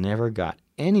 times and never got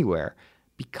anywhere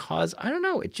because, I don't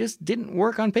know, it just didn't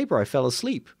work on paper. I fell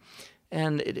asleep.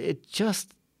 And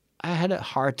I had a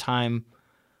hard time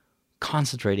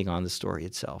concentrating on the story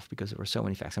itself because there were so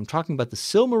many facts. I'm talking about the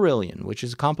Silmarillion, which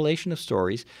is a compilation of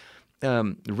stories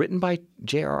written by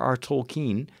J.R.R.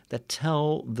 Tolkien that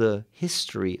tell the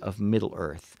history of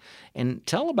Middle-earth and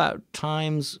tell about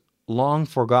times long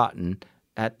forgotten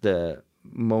at the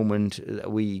moment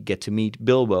that we get to meet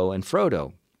Bilbo and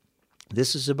Frodo.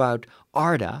 This is about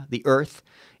Arda, the Earth,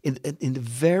 in the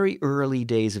very early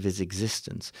days of its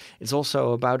existence. It's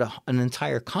also about an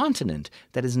entire continent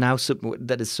that is now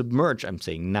submerged. I'm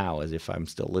saying now as if I'm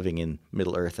still living in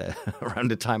Middle-earth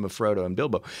around the time of Frodo and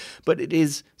Bilbo. But it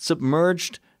is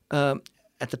submerged at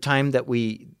the time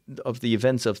of the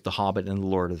events of The Hobbit and The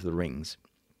Lord of the Rings.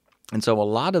 And so a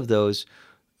lot of those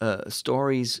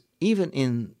stories, even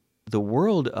in the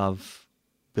world of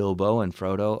Bilbo and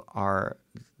Frodo, are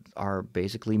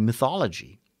basically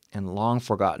mythology and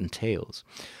long-forgotten tales.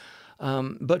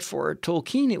 But for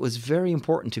Tolkien, it was very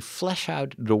important to flesh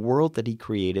out the world that he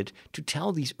created to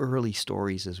tell these early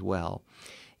stories as well.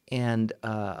 And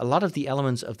a lot of the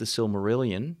elements of the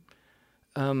Silmarillion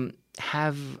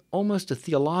have almost a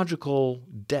theological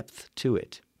depth to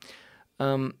it.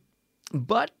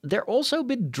 But they're also a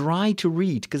bit dry to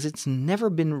read because it's never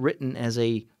been written as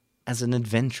an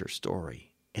adventure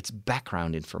story. It's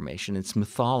background information. It's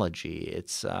mythology.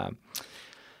 It's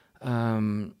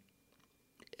there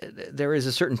is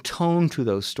a certain tone to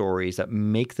those stories that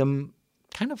make them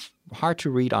kind of hard to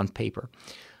read on paper.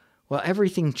 Well,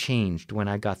 everything changed when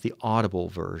I got the Audible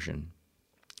version.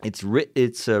 It's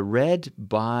read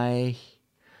by,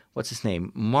 what's his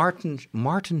name? Martin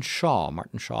Shaw.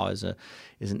 Martin Shaw is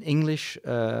an English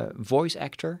voice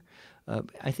actor.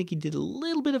 I think he did a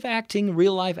little bit of acting,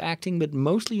 real life acting, but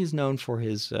mostly is known for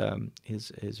his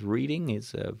reading,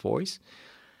 his voice.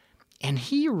 And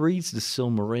he reads the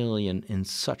Silmarillion in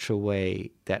such a way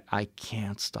that I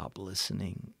can't stop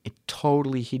listening.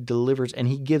 He delivers, and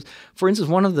he gives, for instance,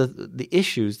 one of the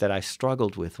issues that I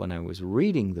struggled with when I was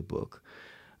reading the book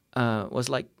was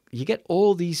like, you get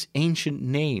all these ancient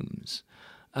names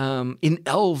in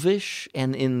Elvish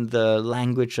and in the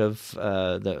language of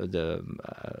the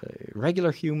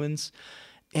regular humans,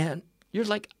 and you're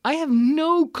like, I have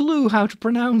no clue how to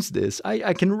pronounce this.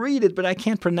 I can read it, but I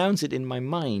can't pronounce it in my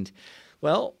mind.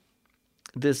 Well,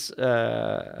 this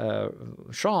Shaw,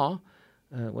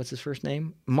 what's his first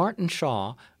name? Martin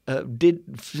Shaw, did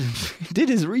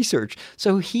his research.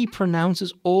 So he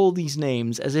pronounces all these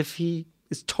names as if he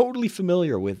is totally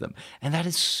familiar with them. And that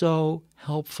is so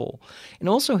helpful. And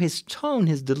also his tone,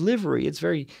 his delivery, it's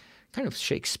very kind of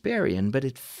Shakespearean, but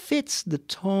it fits the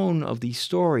tone of these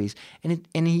stories. And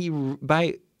he,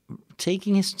 by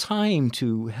taking his time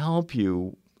to help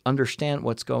you understand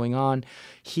what's going on,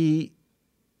 he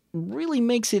really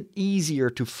makes it easier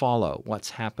to follow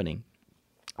what's happening.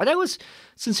 And I was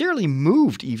sincerely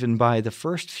moved even by the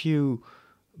first few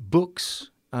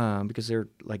books, because they're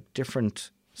like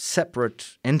different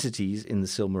separate entities in the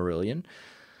Silmarillion,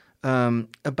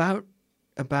 about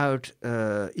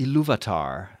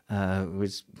Iluvatar, who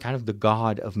is kind of the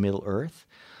god of Middle-earth,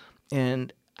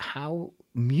 and how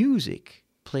music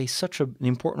plays such an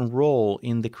important role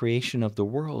in the creation of the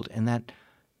world, and that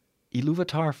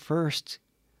Iluvatar first,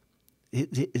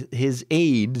 his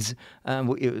aides,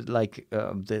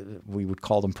 we would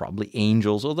call them probably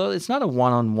angels, although it's not a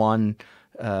one-on-one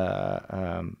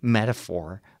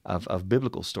metaphor of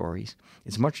biblical stories.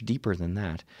 It's much deeper than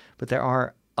that. But there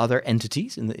are other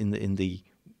entities in the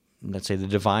let's say the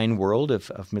divine world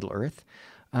of Middle-earth,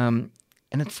 and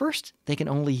at first they can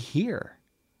only hear.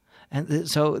 And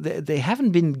so they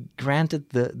haven't been granted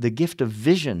the gift of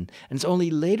vision. And it's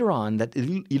only later on that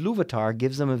Iluvatar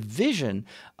gives them a vision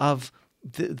of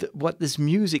what this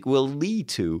music will lead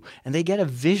to. And they get a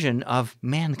vision of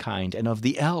mankind and of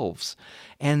the elves.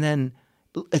 And then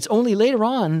it's only later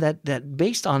on that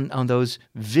based on those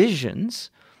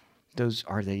visions,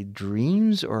 are they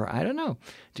dreams or I don't know,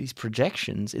 these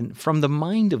projections from the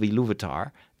mind of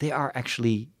Iluvatar, they are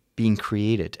actually being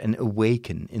created and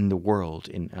awaken in the world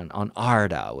on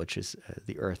Arda, which is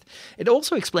the earth. It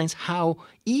also explains how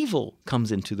evil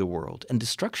comes into the world and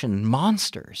destruction and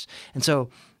monsters. And so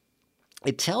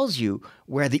it tells you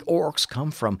where the orcs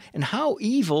come from and how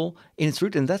evil in its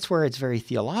root, and that's where it's very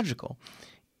theological.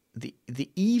 The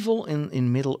evil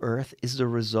in Middle-earth is the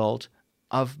result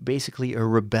of basically a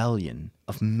rebellion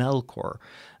of Melkor,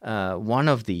 one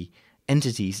of the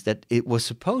entities that it was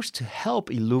supposed to help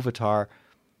Iluvatar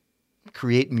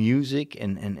create music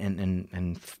and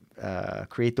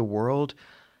create the world,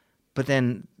 but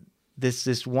then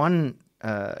this one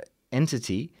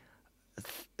entity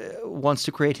wants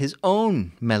to create his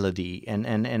own melody, and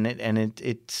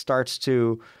it starts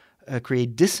to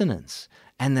create dissonance,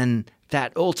 and then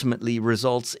that ultimately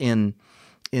results in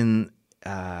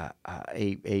a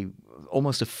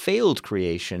almost a failed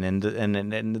creation, and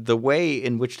the way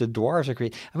in which the dwarves are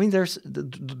created. I mean, the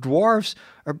dwarves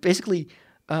are basically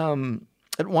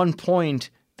at one point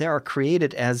they are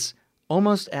created as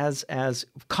almost as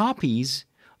copies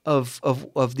of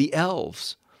the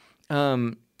elves,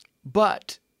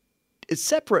 but it's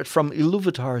separate from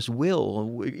Iluvatar's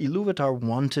will. Iluvatar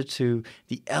wanted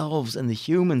the elves and the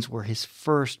humans were his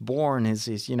firstborn,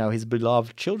 his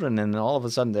beloved children, and then all of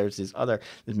a sudden there's this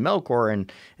Melkor,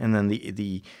 and then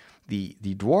the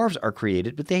dwarves are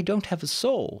created, but they don't have a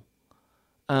soul,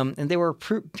 and they were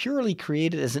purely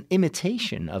created as an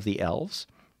imitation of the elves,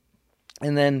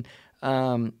 and then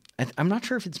I'm not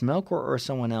sure if it's Melkor or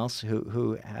someone else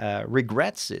who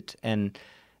regrets it and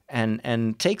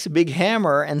takes a big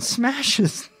hammer and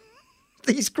smashes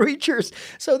these creatures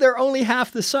so they're only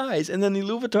half the size. And then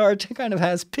Iluvatar kind of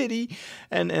has pity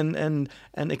and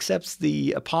accepts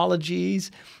the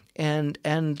apologies and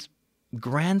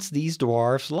grants these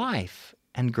dwarves life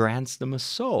and grants them a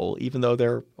soul, even though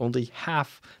they're only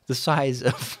half the size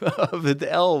of the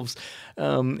elves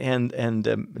and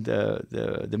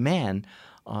the man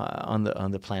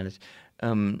on the planet.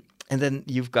 And then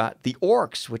you've got the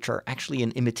orcs, which are actually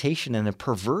an imitation and a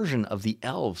perversion of the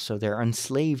elves. So they're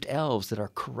enslaved elves that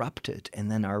are corrupted and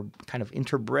then are kind of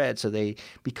interbred. So they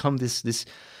become this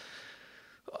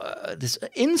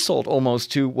insult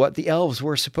almost to what the elves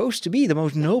were supposed to be, the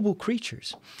most noble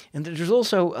creatures. And there's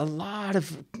also a lot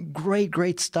of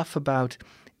great stuff about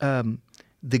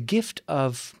the gift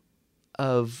of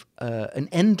an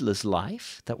endless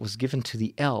life that was given to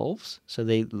the elves. So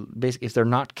they basically, if they're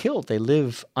not killed, they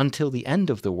live until the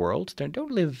end of the world. They don't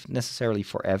live necessarily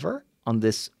forever on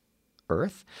this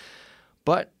earth,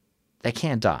 but they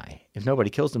can't die. If nobody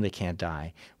kills them, they can't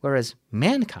die. Whereas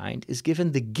mankind is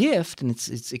given the gift, and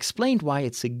it's explained why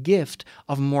it's a gift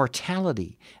of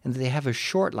mortality, and that they have a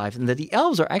short life, and that the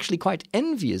elves are actually quite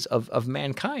envious of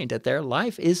mankind, that their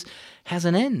life has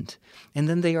an end. And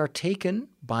then they are taken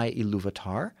by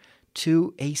Iluvatar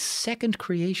to a second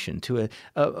creation, to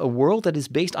a world that is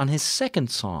based on his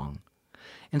second song,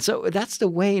 And so that's the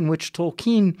way in which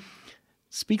Tolkien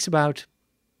speaks about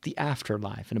the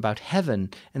afterlife and about heaven,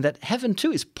 and that heaven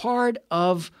too is part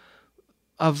of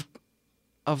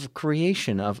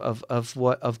creation, of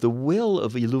the will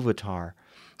of Iluvatar,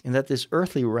 and that this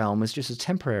earthly realm is just a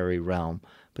temporary realm,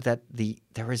 but that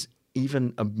there is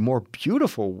even a more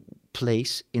beautiful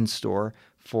place in store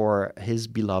for his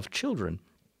beloved children.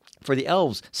 For the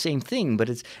elves, same thing, but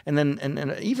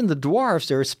and even the dwarves,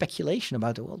 there is speculation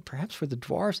about, well, perhaps for the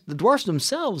dwarves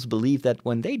themselves believe that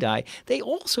when they die, they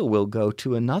also will go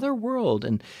to another world,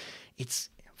 and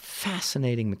it's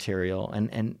fascinating material,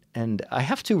 and I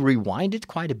have to rewind it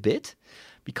quite a bit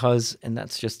because, and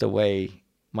that's just the way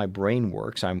my brain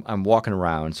works. I'm walking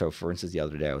around. So, for instance, the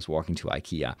other day I was walking to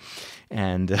IKEA,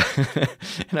 and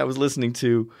and I was listening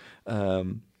to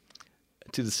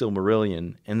the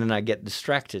Silmarillion, and then I get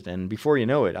distracted, and before you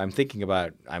know it, I'm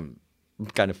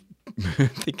kind of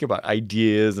thinking about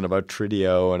ideas and about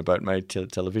Tridio and about my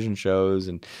television shows,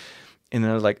 and then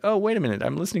I was like, oh, wait a minute,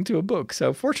 I'm listening to a book.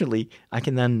 So fortunately, I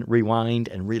can then rewind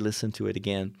and re-listen to it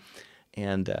again,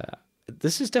 and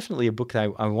this is definitely a book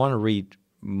that I want to read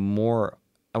more.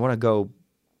 I want to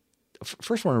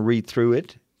first want to read through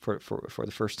it for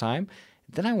the first time,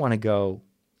 then I want to go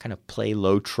kind of play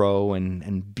Lotro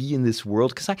and be in this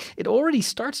world, because it already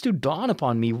starts to dawn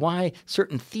upon me why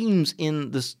certain themes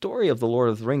in the story of The Lord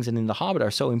of the Rings and in The Hobbit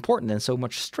are so important and so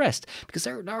much stressed, because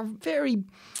they are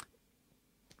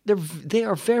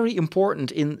very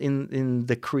important in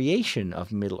the creation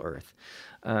of Middle-earth.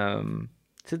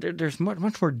 So there's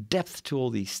much more depth to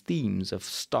all these themes of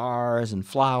stars and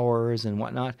flowers and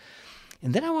whatnot.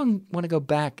 And then I want to go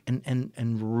back and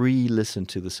re-listen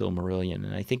to the Silmarillion,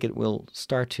 and I think it will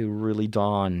start to really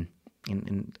dawn.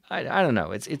 I don't know.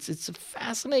 It's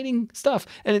fascinating stuff,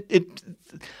 and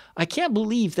I can't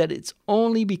believe that it's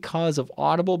only because of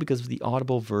the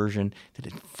Audible version, that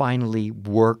it finally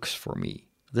works for me.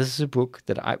 This is a book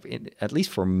that at least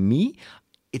for me,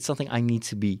 it's something I need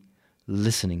to be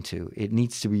listening to. It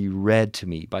needs to be read to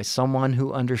me by someone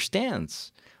who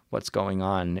understands what's going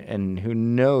on and who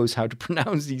knows how to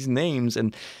pronounce these names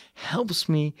and helps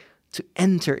me to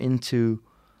enter into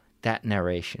that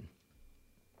narration.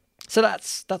 So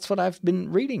that's what I've been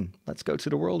reading. Let's go to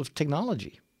the world of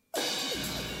technology.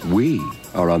 We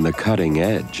are on the cutting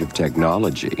edge of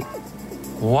technology.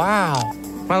 Wow.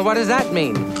 Well, what does that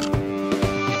mean?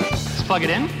 Just plug it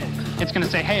in. It's going to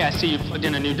say, hey, I see you plugged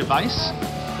in a new device.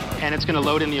 And it's going to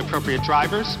load in the appropriate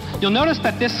drivers. You'll notice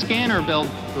that this scanner build...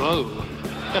 Whoa.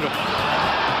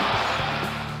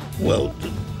 Well,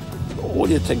 all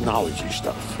your technology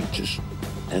stuff, it just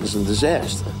ends in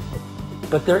disaster.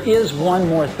 But there is one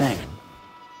more thing.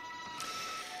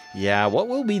 Yeah, what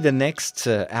will be the next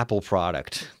Apple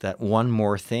product? That one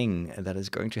more thing that is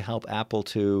going to help Apple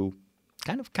to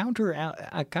kind of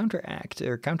counteract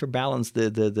or counterbalance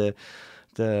the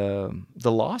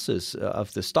losses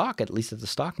of the stock, at least at the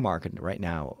stock market right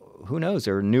now. Who knows?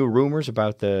 There are new rumors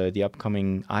about the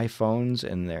upcoming iPhones,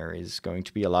 and there is going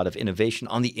to be a lot of innovation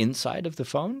on the inside of the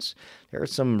phones. There are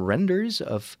some renders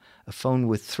of a phone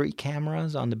with 3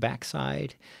 cameras on the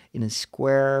backside in a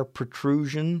square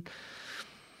protrusion.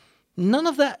 None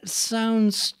of that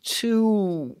sounds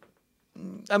too...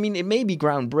 I mean, it may be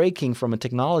groundbreaking from a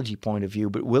technology point of view,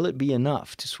 but will it be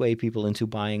enough to sway people into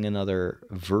buying another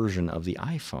version of the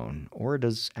iPhone? Or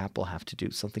does Apple have to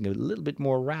do something a little bit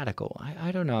more radical?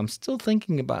 I don't know. I'm still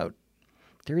thinking about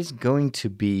there is going to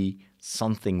be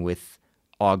something with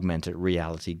augmented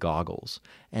reality goggles.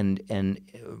 And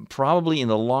probably in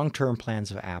the long-term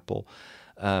plans of Apple,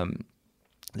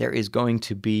 there is going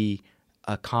to be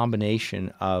a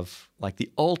combination of like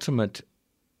the ultimate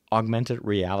augmented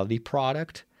reality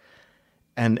product,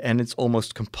 and its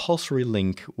almost compulsory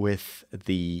link with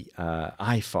the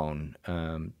iPhone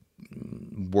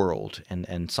world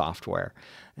and software.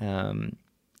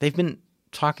 They've been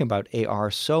talking about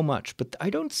AR so much, but I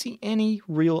don't see any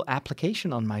real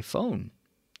application on my phone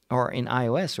or in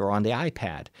iOS or on the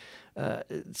iPad.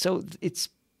 So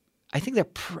I think they're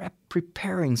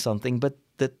preparing something, but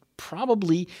that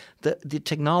probably the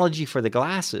technology for the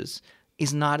glasses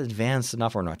is not advanced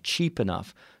enough or not cheap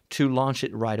enough to launch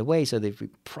it right away. So they've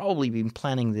probably been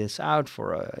planning this out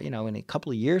for, in a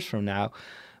couple of years from now.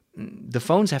 The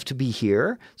phones have to be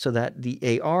here so that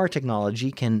the AR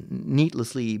technology can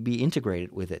needlessly be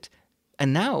integrated with it.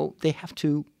 And now they have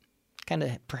to kind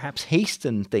of perhaps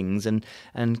hasten things and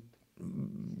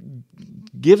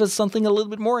give us something a little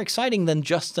bit more exciting than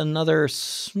just another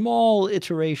small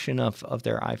iteration of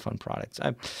their iPhone products.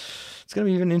 It's going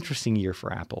to be an interesting year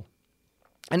for Apple.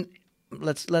 And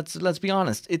let's be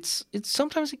honest. It's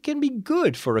sometimes it can be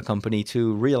good for a company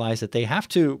to realize that they have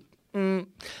to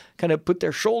kind of put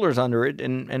their shoulders under it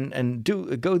and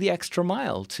go the extra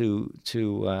mile to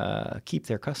keep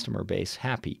their customer base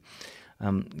happy.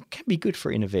 Can be good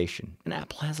for innovation. And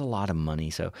Apple has a lot of money,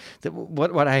 so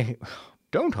what I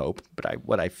don't hope, but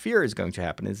what I fear is going to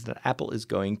happen is that Apple is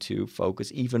going to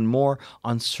focus even more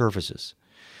on services.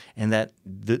 And that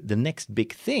the next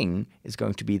big thing is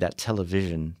going to be that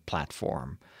television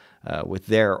platform with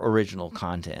their original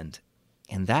content.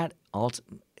 And that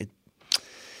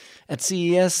at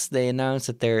CES, they announced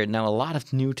that there now a lot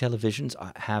of new televisions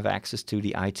have access to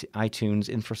the iTunes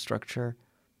infrastructure.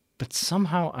 But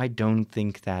somehow I don't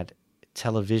think that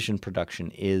television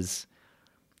production is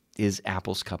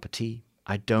Apple's cup of tea.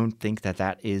 I don't think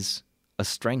that is a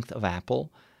strength of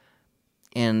Apple.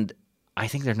 And I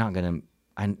think they're not going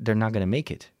to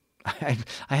make it.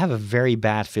 I have a very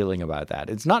bad feeling about that.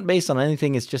 It's not based on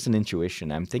anything. It's just an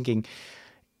intuition. I'm thinking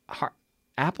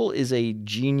Apple is a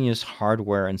genius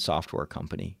hardware and software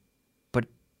company. But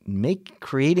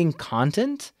creating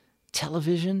content,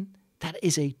 television, that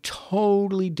is a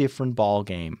totally different ball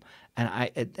game.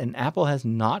 And Apple has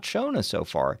not shown us so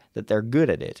far that they're good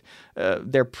at it.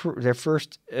 Their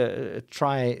first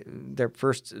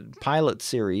pilot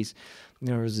series,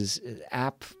 there was this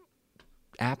app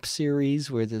series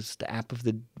where there's the app of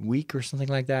the week or something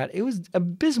like that. It was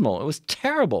abysmal. It was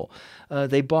terrible.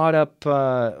 They bought up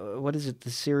what is it?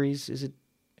 The series is it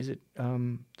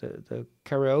the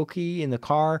karaoke in the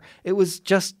car? It was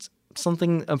just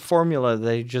a formula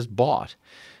they just bought.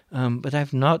 But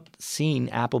I've not seen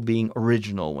Apple being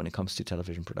original when it comes to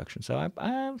television production. So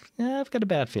I've got a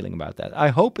bad feeling about that. I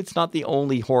hope it's not the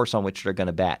only horse on which they're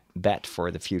going to bet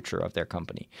for the future of their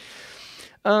company.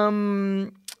 I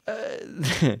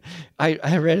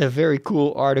read a very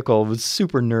cool article, it was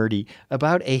super nerdy,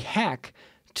 about a hack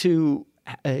to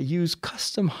use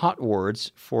custom hot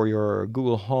words for your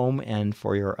Google Home and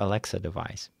for your Alexa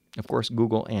device. Of course,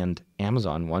 Google and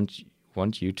Amazon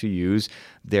want you to use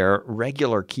their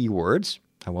regular keywords.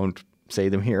 I won't say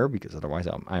them here because otherwise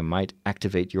I might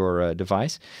activate your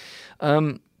device.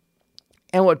 And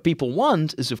what people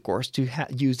want is, of course, to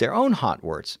use their own hot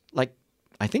words. Like,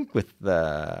 I think with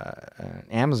the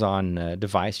Amazon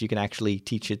device, you can actually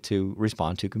teach it to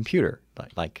respond to computer,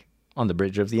 like on the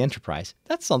Bridge of the Enterprise.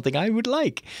 That's something I would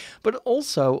like. But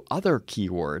also other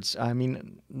keywords. I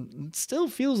mean, it still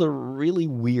feels really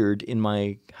weird in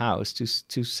my house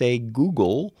to say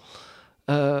Google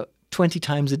 20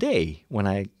 times a day when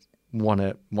I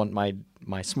want my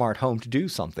smart home to do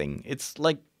something. It's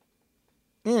like,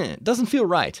 it doesn't feel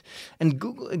right. And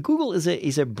Google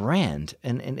is a brand,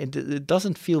 and it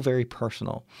doesn't feel very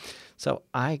personal. So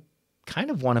I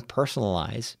kind of want to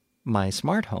personalize my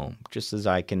smart home, just as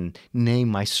I can name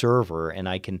my server and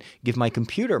I can give my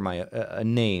computer a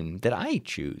name that I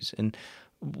choose. And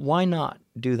why not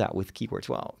do that with keywords?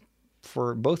 Well,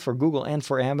 both for Google and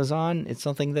for Amazon, it's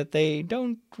something that they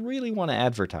don't really want to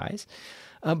advertise.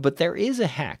 But there is a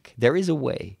hack. There is a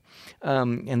way.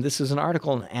 And this is an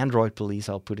article on Android Police.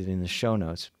 I'll put it in the show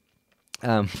notes.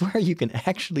 Where you can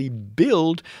actually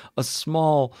build a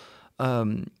small,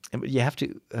 you have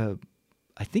to,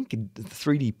 I think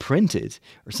 3D print it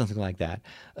or something like that.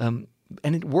 And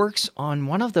it works on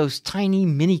one of those tiny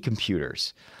mini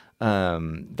computers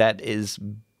that is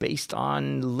based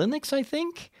on Linux, I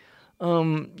think.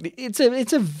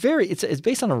 It's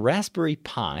based on a Raspberry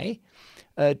Pi.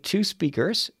 2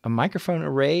 speakers, a microphone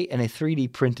array, and a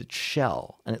 3D printed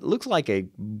shell. And it looks like a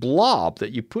blob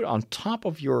that you put on top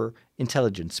of your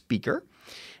intelligent speaker.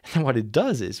 And what it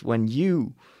does is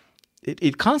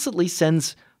it constantly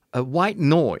sends a white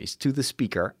noise to the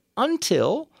speaker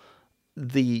until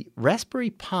the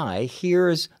Raspberry Pi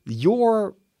hears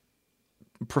your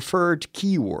preferred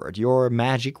keyword, your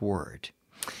magic word.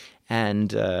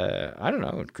 And I don't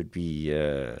know, it could be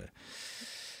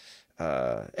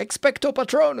expecto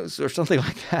patronus or something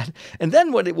like that. And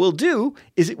then what it will do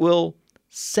is it will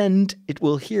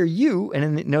hear you, and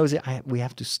then it knows we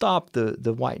have to stop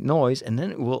the white noise, and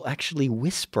then it will actually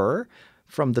whisper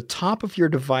from the top of your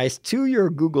device to your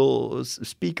Google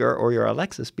speaker or your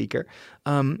Alexa speaker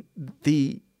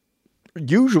the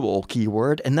usual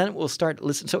keyword, and then it will start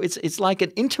listening. So it's like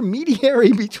an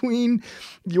intermediary between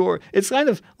it's kind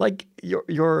of like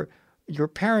your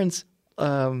parents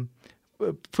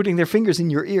putting their fingers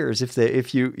in your ears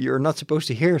if you're not supposed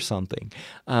to hear something,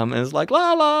 and it's like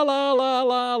la la la la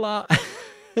la la,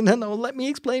 and then they'll let me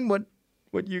explain what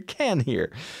you can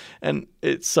hear. And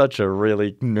it's such a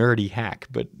really nerdy hack,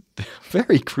 but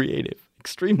very creative.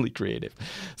 extremely creative.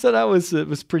 So that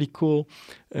was pretty cool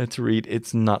to read.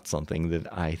 It's not something that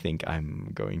I think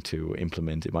I'm going to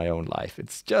implement in my own life.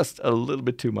 It's just a little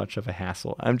bit too much of a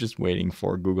hassle. I'm just waiting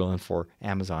for Google and for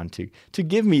Amazon to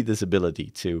give me this ability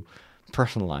to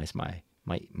personalize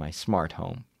my smart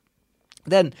home.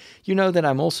 Then you know that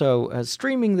I'm also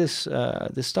streaming this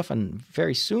stuff, and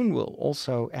very soon we'll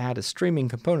also add a streaming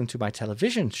component to my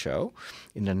television show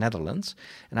in the Netherlands.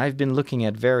 And I've been looking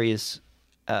at various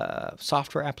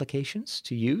software applications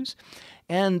to use,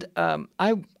 and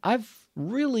I've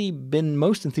really been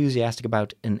most enthusiastic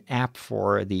about an app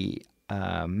for the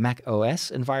Mac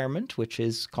OS environment, which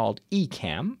is called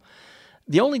Ecamm.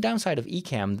 The only downside of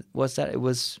Ecamm was that it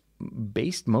was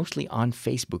based mostly on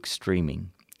Facebook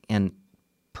streaming, and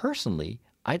personally,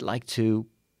 I'd like to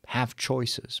have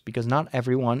choices because not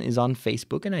everyone is on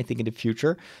Facebook, and I think in the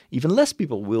future, even less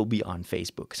people will be on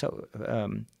Facebook. So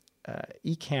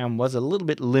Ecamm was a little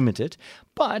bit limited,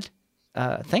 but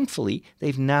thankfully,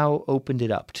 they've now opened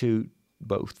it up to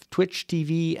both Twitch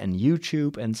TV and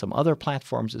YouTube and some other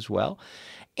platforms as well.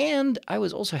 And I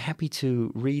was also happy to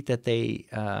read that they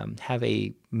have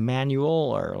a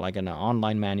manual, or like an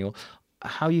online manual,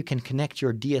 how you can connect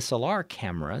your DSLR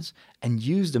cameras and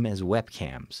use them as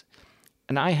webcams.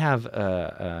 And I have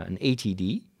an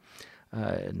ATD,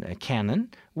 a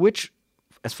Canon, which,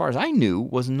 as far as I knew,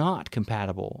 was not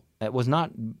compatible. It was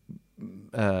not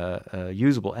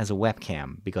usable as a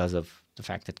webcam because of the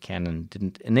fact that Canon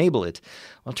didn't enable it.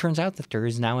 Well, it turns out that there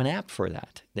is now an app for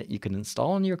that you can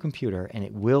install on your computer, and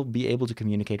it will be able to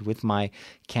communicate with my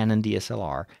Canon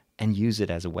DSLR and use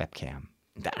it as a webcam.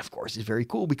 That, of course, is very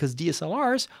cool because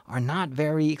DSLRs are not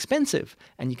very expensive,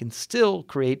 and you can still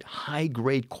create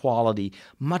high-grade quality,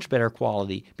 much better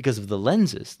quality because of the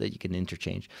lenses that you can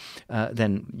interchange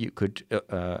than you could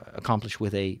accomplish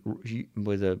with a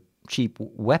cheap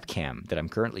webcam that I'm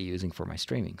currently using for my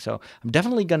streaming. So I'm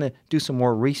definitely going to do some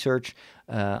more research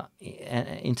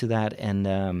into that,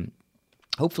 and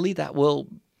hopefully that will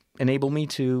enable me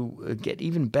to get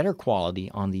even better quality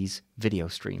on these video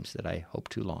streams that I hope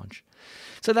to launch.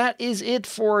 So that is it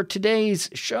for today's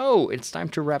show. It's time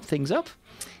to wrap things up.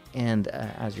 And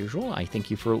as usual, I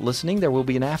thank you for listening. There will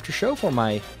be an after show for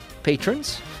my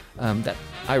patrons that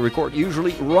I record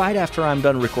usually right after I'm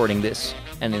done recording this.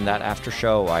 And in that after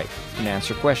show, I can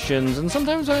answer questions. And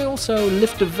sometimes I also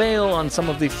lift the veil on some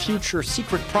of the future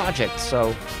secret projects.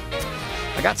 So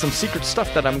I got some secret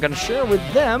stuff that I'm going to share with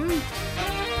them.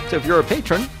 So if you're a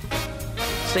patron,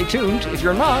 stay tuned. If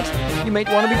you're not, you might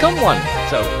want to become one.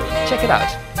 So check it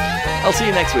out. I'll see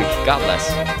you next week. God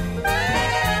bless.